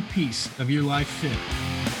every piece of your life fit.